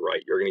doesn't fit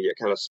right, you're going to get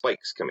kind of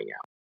spikes coming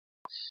out,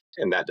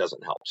 and that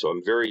doesn't help. So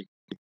I'm very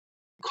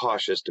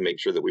cautious to make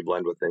sure that we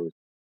blend with things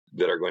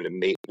that are going to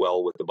mate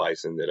well with the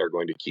bison, that are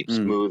going to keep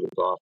smooth and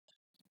soft.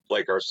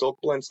 Like our silk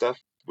blend stuff,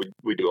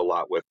 we do a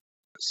lot with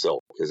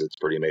silk because it's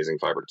pretty amazing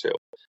fiber too.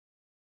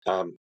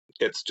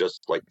 It's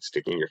just like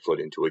sticking your foot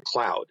into a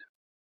cloud.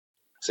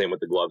 Same with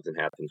the gloves and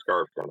hats and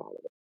scarves coming out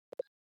of it.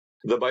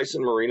 The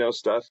bison merino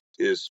stuff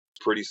is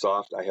pretty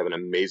soft. I have an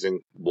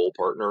amazing wool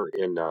partner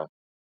in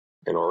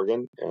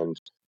Oregon, and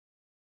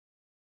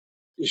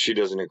she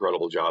does an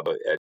incredible job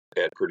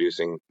at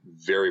producing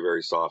very,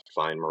 very soft,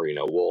 fine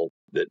merino wool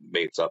that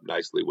mates up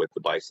nicely with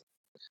the bison.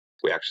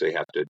 We actually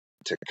have to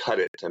cut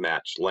it to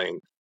match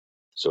length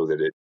so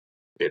that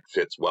it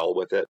fits well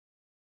with it.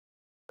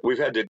 We've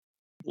had to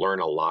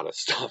learn a lot of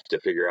stuff to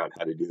figure out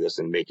how to do this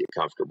and make it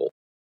comfortable.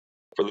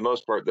 For the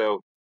most part,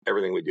 though,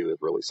 everything we do is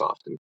really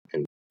soft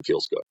and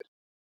feels good.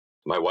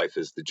 My wife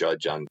is the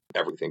judge on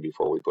everything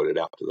before we put it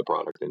out to the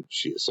product, and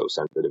she is so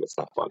sensitive, it's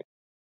not funny.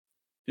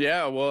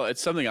 Yeah, well,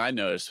 it's something I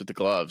noticed with the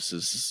gloves.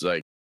 Is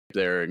like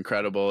they're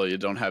incredible. You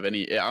don't have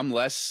any. I'm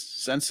less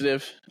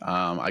sensitive.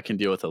 I can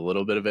deal with a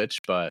little bit of itch,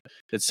 but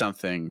it's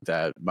something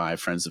that my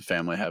friends and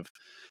family have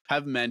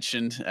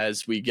mentioned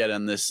as we get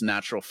in this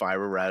natural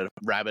fiber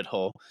rabbit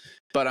hole.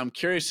 But I'm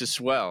curious as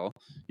well.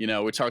 You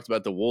know, we talked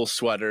about the wool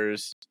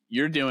sweaters.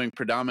 You're doing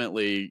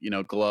predominantly, you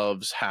know,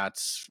 gloves,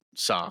 hats,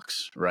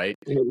 socks, right?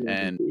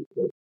 And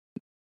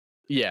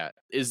yeah,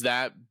 is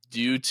that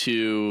due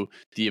to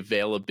the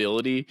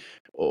availability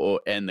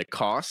and the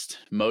cost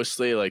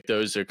mostly? Like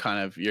those are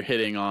kind of, you're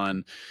hitting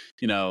on,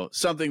 you know,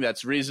 something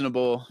that's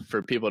reasonable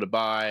for people to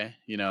buy.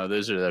 You know,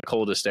 those are the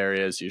coldest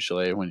areas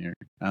usually when you're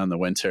out in the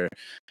winter.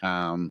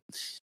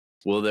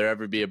 Will there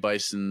ever be a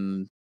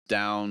bison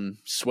down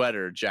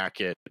sweater,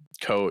 jacket,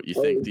 coat? You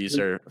think these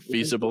are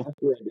feasible?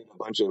 I did a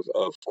bunch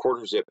of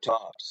quarter zip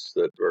tops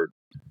that are,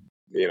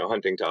 you know,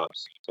 hunting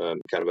tops, kind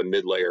of a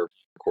mid-layer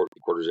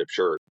quarter zip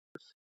shirt.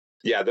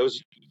 Yeah,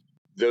 those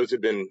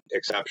have been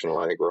exceptional.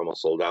 I think we're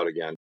almost sold out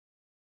again.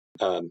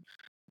 I'm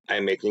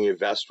making a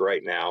vest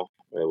right now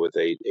with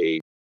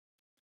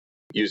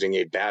using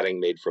a batting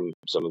made from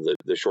some of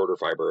the shorter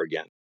fiber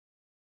again.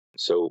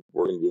 So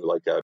we're going to do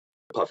like a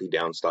puffy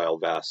down style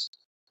vest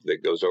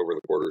that goes over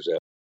the quarter zip.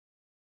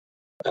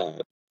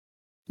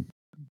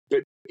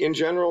 But in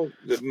general,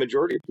 the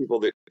majority of people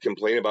that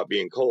complain about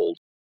being cold,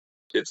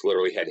 it's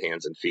literally head,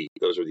 hands, and feet.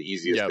 Those are the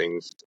easiest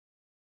things.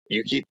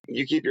 You keep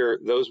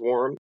those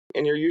warm,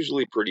 and you're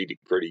usually pretty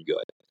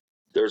good.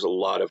 There's a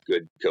lot of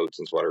good coats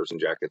and sweaters and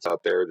jackets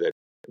out there that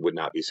would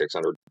not be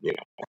 600. You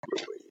know,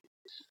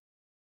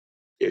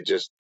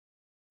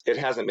 it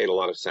hasn't made a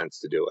lot of sense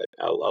to do it.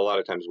 A lot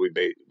of times we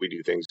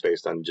do things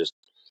based on just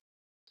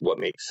what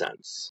makes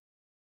sense.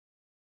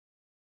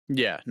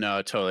 Yeah,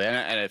 no, totally.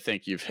 And I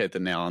think you've hit the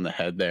nail on the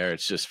head there.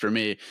 It's just, for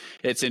me,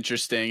 it's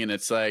interesting. And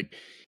it's like,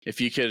 if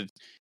you could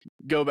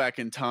go back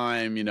in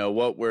time,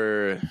 what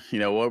were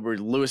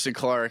Lewis and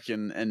Clark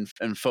and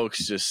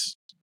folks just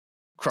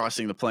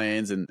crossing the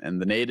plains and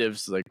the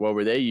natives, like, what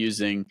were they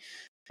using?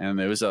 And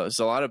it was a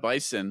lot of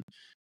bison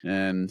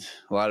and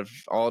a lot of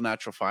all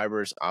natural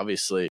fibers,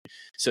 obviously.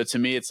 So to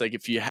me, it's like,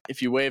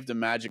 if you waved a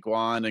magic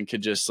wand and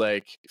could just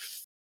like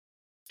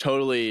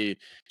totally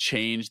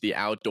change the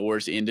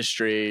outdoors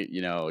industry,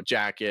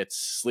 jackets,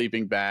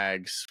 sleeping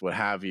bags, what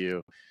have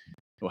you,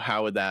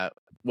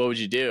 what would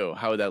you do?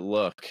 How would that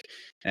look?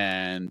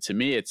 And to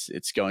me,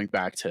 it's going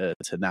back to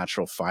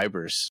natural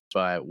fibers.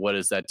 But what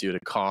does that do to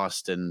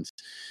cost and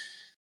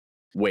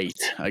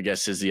weight, I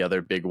guess, is the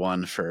other big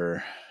one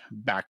for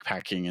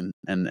backpacking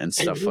and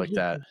stuff like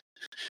that.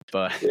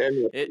 But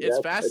it's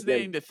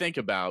fascinating to think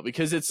about,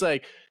 because it's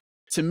like,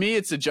 to me,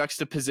 it's a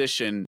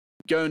juxtaposition.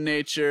 Go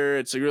nature,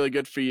 it's really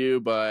good for you,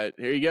 but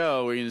here you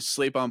go. We're going to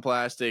sleep on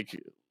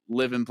plastic,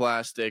 live in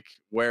plastic,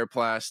 wear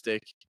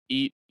plastic,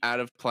 eat out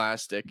of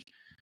plastic.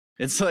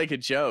 It's like a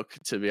joke,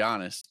 to be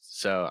honest.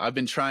 So I've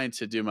been trying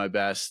to do my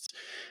best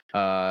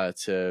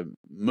to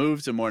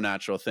move to more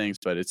natural things,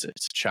 but it's a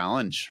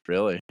challenge,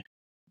 really.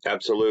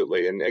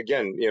 Absolutely. And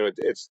again,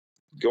 it's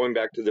going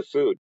back to the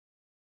food.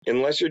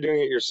 Unless you're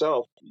doing it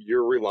yourself,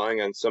 you're relying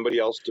on somebody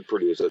else to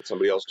produce it,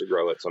 somebody else to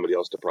grow it, somebody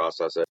else to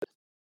process it.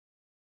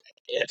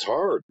 It's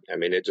hard. I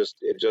mean, it just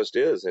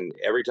is. And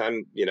every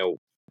time,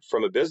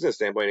 from a business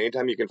standpoint,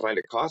 anytime you can find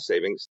a cost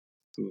savings,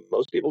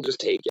 most people just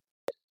take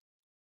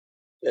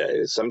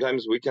it.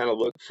 Sometimes we kind of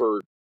look for,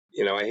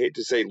 I hate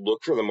to say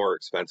look for the more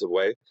expensive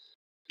way,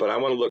 but I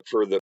want to look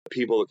for the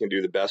people that can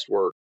do the best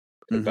work,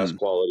 the best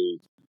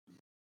quality,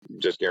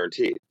 just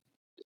guaranteed.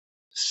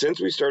 Since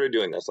we started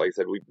doing this, like I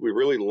said, we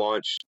really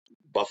launched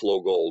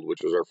Buffalo Gold,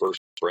 which was our first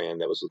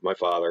brand. That was with my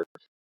father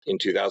in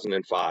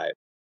 2005.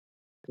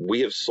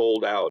 We have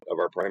sold out of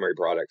our primary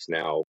products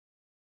now,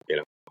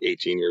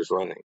 18 years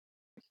running.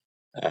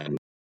 And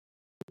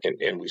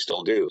we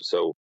still do.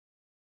 So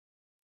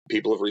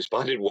people have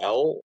responded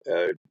well.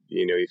 If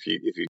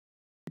you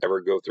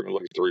ever go through and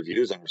look at the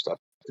reviews on our stuff,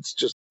 it's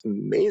just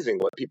amazing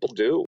what people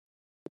do.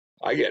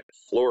 I get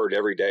floored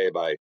every day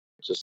by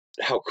just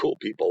how cool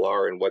people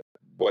are and what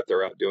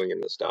they're out doing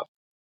in this stuff.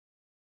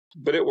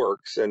 But it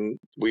works, and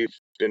we've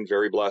been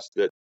very blessed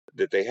that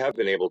they have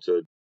been able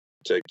to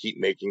keep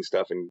making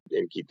stuff and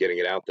keep getting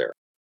it out there.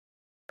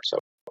 So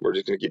we're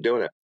just going to keep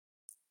doing it.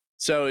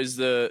 So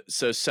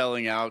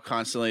selling out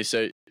constantly.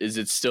 So is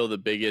it still the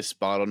biggest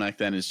bottleneck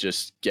then, is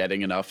just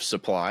getting enough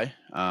supply?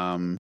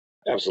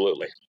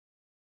 Absolutely.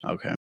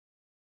 Okay.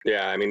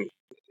 Yeah. I mean,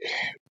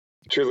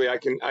 truly, I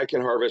can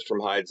harvest from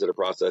hides that are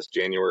processed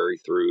January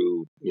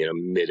through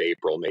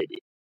mid-April maybe.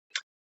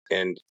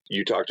 And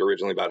you talked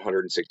originally about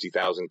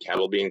 160,000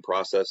 cattle being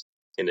processed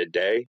in a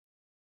day.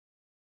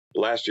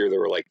 Last year there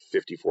were like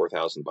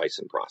 54,000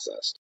 bison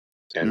processed,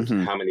 and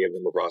how many of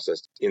them were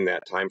processed in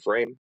that time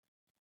frame?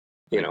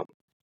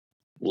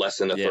 Less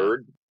than a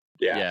third.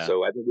 Yeah.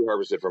 So I think we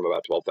harvested from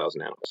about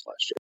 12,000 animals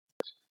last year.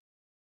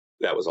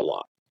 That was a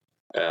lot.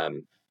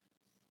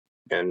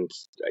 And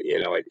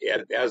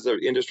as the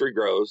industry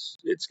grows,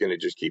 it's going to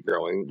just keep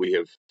growing. We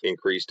have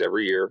increased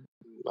every year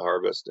the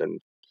harvest and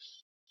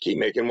keep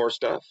making more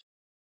stuff.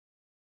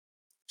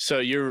 So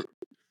you're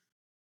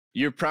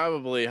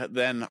probably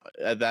then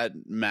at that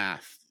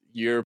math,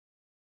 you're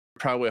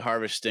probably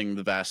harvesting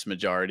the vast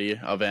majority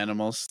of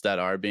animals that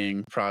are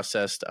being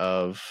processed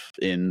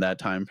in that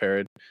time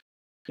period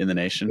in the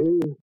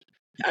nation,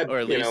 or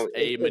at least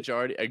a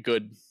majority, a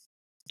good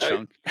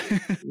chunk.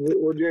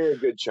 We're doing a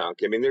good chunk.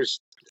 I mean,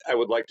 I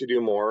would like to do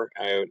more,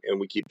 and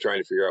we keep trying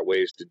to figure out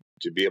ways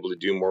to be able to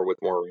do more with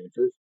more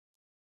ranchers.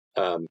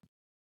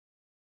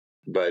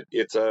 But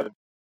it's a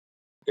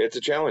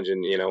challenge,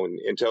 and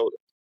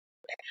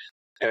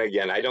and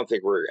again, I don't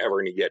think we're ever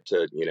going to get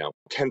to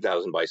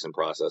 10,000 bison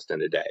processed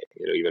in a day.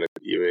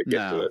 Even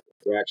get to a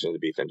fraction of the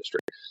beef industry.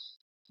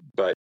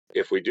 But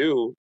if we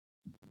do,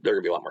 there are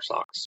going to be a lot more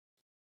stocks.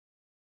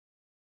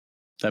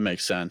 That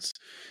makes sense.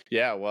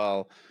 Yeah,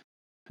 well,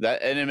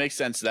 and it makes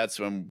sense. That's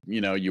when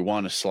you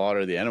want to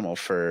slaughter the animal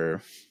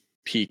for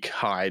peak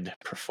hide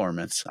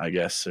performance, I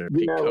guess, or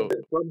peak coat.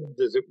 The problem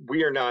is that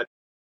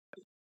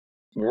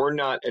we're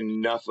not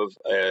enough of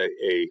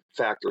a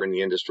factor in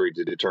the industry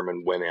to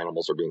determine when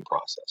animals are being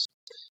processed.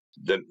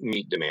 The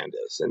meat demand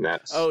is, and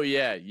that's. Oh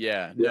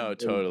yeah, no,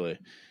 totally.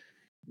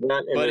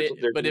 But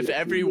if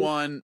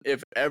everyone,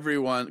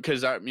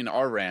 because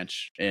our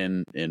ranch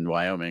in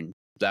Wyoming,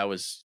 that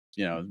was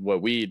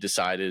what we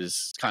decided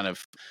is kind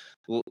of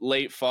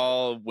late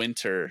fall,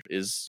 winter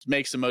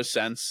makes the most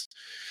sense.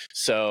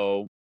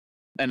 So,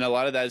 and a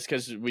lot of that is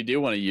because we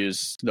do want to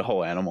use the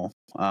whole animal,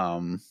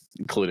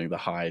 including the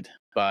hide.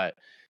 But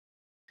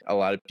a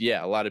lot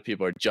of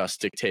people are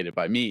just dictated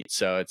by meat.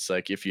 So it's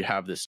like if you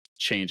have this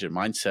change in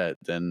mindset,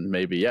 then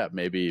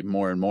maybe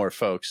more and more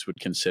folks would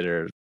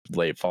consider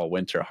late fall,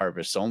 winter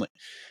harvest only.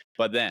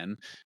 But then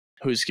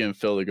who's going to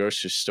fill the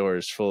grocery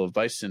stores full of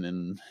bison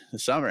in the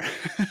summer?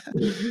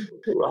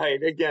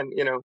 Right. Again,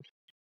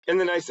 and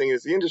the nice thing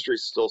is the industry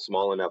is still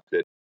small enough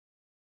that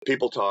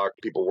people talk,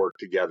 people work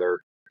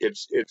together.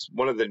 It's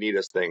one of the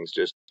neatest things,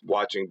 just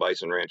watching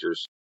bison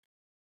ranchers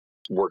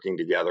working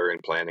together and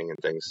planning and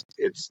things.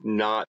 It's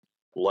not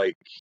like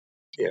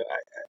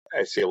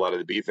I see a lot of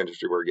the beef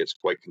industry where it gets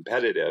quite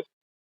competitive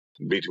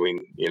between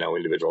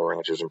individual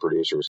ranchers and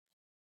producers.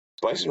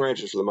 Bison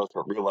ranchers, for the most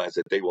part, realize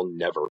that they will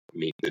never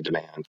meet the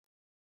demand,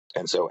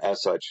 and so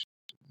as such,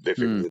 they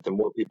figure that the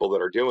more people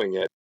that are doing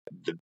it,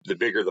 the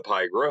bigger the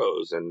pie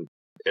grows, and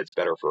it's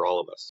better for all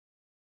of us.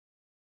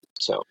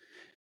 So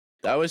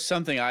that was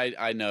something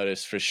I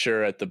noticed for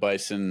sure at the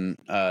Bison,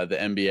 the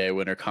NBA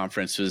Winter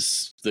Conference,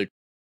 was the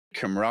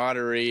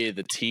camaraderie,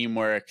 the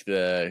teamwork,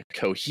 the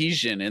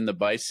cohesion in the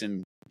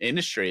bison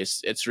industry.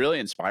 It's really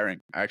inspiring,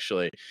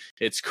 actually.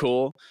 It's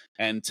cool.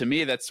 And to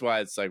me, that's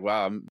why it's like,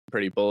 wow, I'm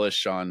pretty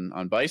bullish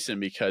on bison,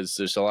 because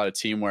there's a lot of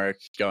teamwork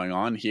going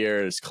on here.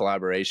 There's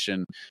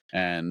collaboration,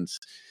 and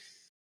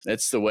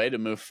it's the way to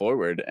move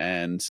forward.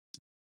 And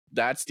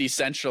that's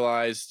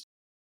decentralized.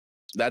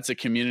 That's a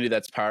community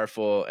that's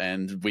powerful,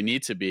 and we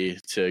need to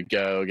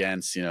go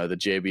against, the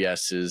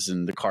JBSs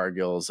and the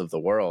Cargills of the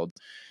world.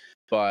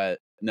 But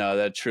no,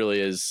 that truly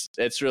is,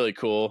 it's really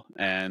cool.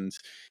 And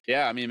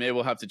yeah, I mean, maybe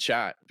we'll have to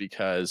chat,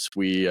 because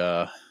we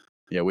have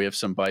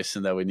some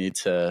bison that we're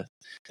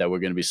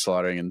going to be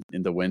slaughtering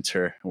in the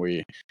winter.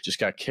 We just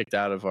got kicked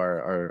out of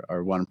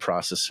our one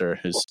processor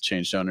who's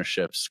changed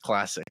ownerships.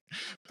 Classic.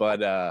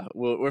 But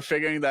we're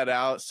figuring that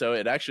out. So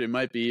it actually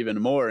might be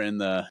even more in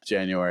the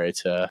January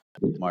to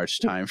March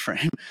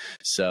timeframe.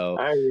 So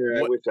I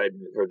wish I'd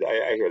heard that.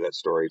 I hear that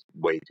story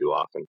way too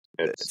often.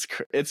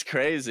 It's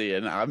crazy,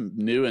 and I'm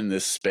new in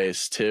this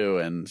space too,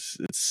 and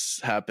it's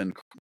happened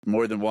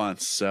more than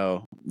once.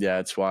 So yeah,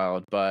 it's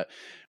wild. But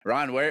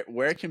Ron,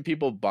 where can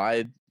people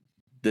buy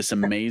these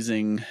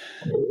amazing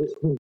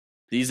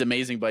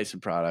bison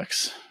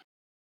products?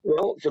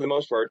 Well, for the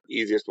most part,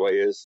 easiest way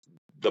is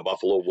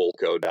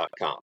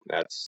thebuffalowoolco.com.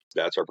 That's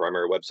our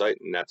primary website,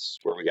 and that's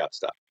where we got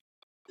stuff.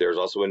 There's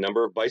also a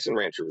number of bison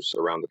ranchers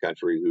around the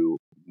country who,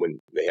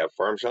 when they have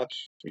farm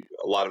shops,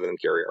 a lot of them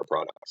carry our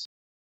products.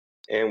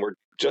 And we're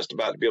just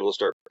about to be able to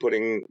start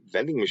putting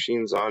vending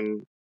machines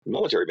on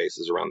military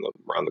bases around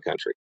the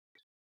country.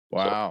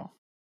 Wow.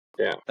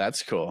 So, yeah.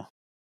 That's cool.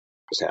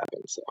 This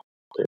happens. So.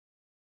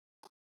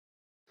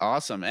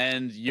 Awesome.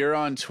 And you're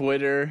on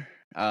Twitter,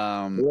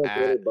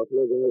 at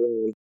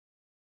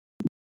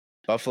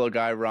Buffalo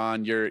Guy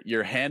Ron.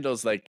 Your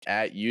handle's like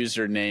at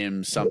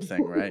username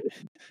something, right?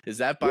 Is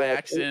that by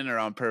accident or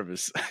on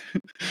purpose?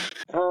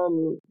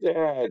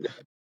 Yeah.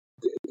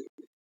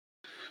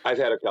 I've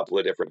had a couple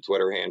of different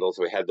Twitter handles.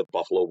 We had the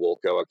Buffalo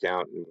Woolco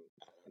account, and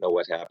know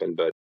what happened,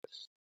 but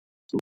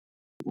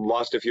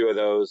lost a few of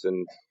those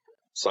and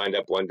signed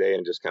up one day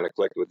and just kind of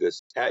clicked with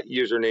this at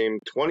username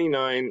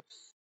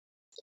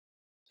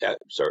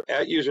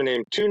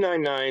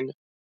 2994544.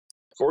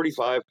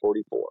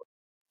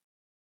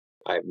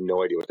 I have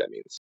no idea what that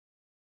means.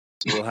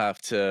 We'll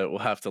have to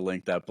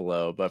link that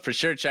below, but for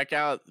sure check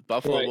out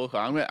Buffalo Right. Wool.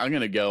 I'm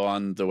gonna go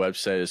on the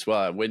website as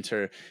well.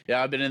 Winter,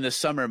 yeah, I've been in the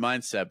summer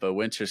mindset, but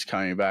winter's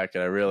coming back,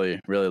 and I really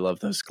love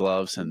those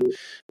gloves. And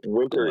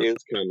Winter is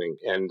coming,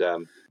 and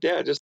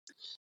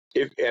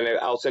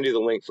I'll send you the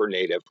link for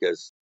Native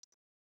because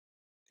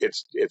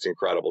it's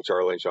incredible.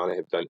 Charlie and Shauna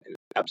have done an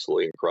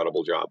absolutely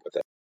incredible job with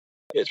it.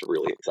 It's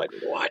really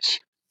exciting to watch.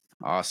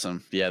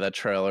 Awesome, yeah, that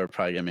trailer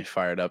probably get me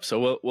fired up.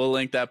 So we'll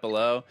link that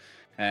below.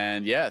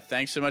 And yeah,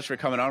 thanks so much for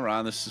coming on,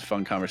 Ron. This is a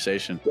fun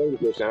conversation. Thank you,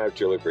 Christian. I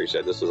truly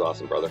appreciate it. This was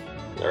awesome, brother.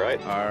 All right.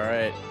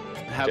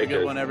 Have a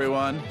good one,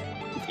 everyone.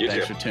 You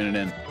Thanks too. for tuning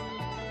in.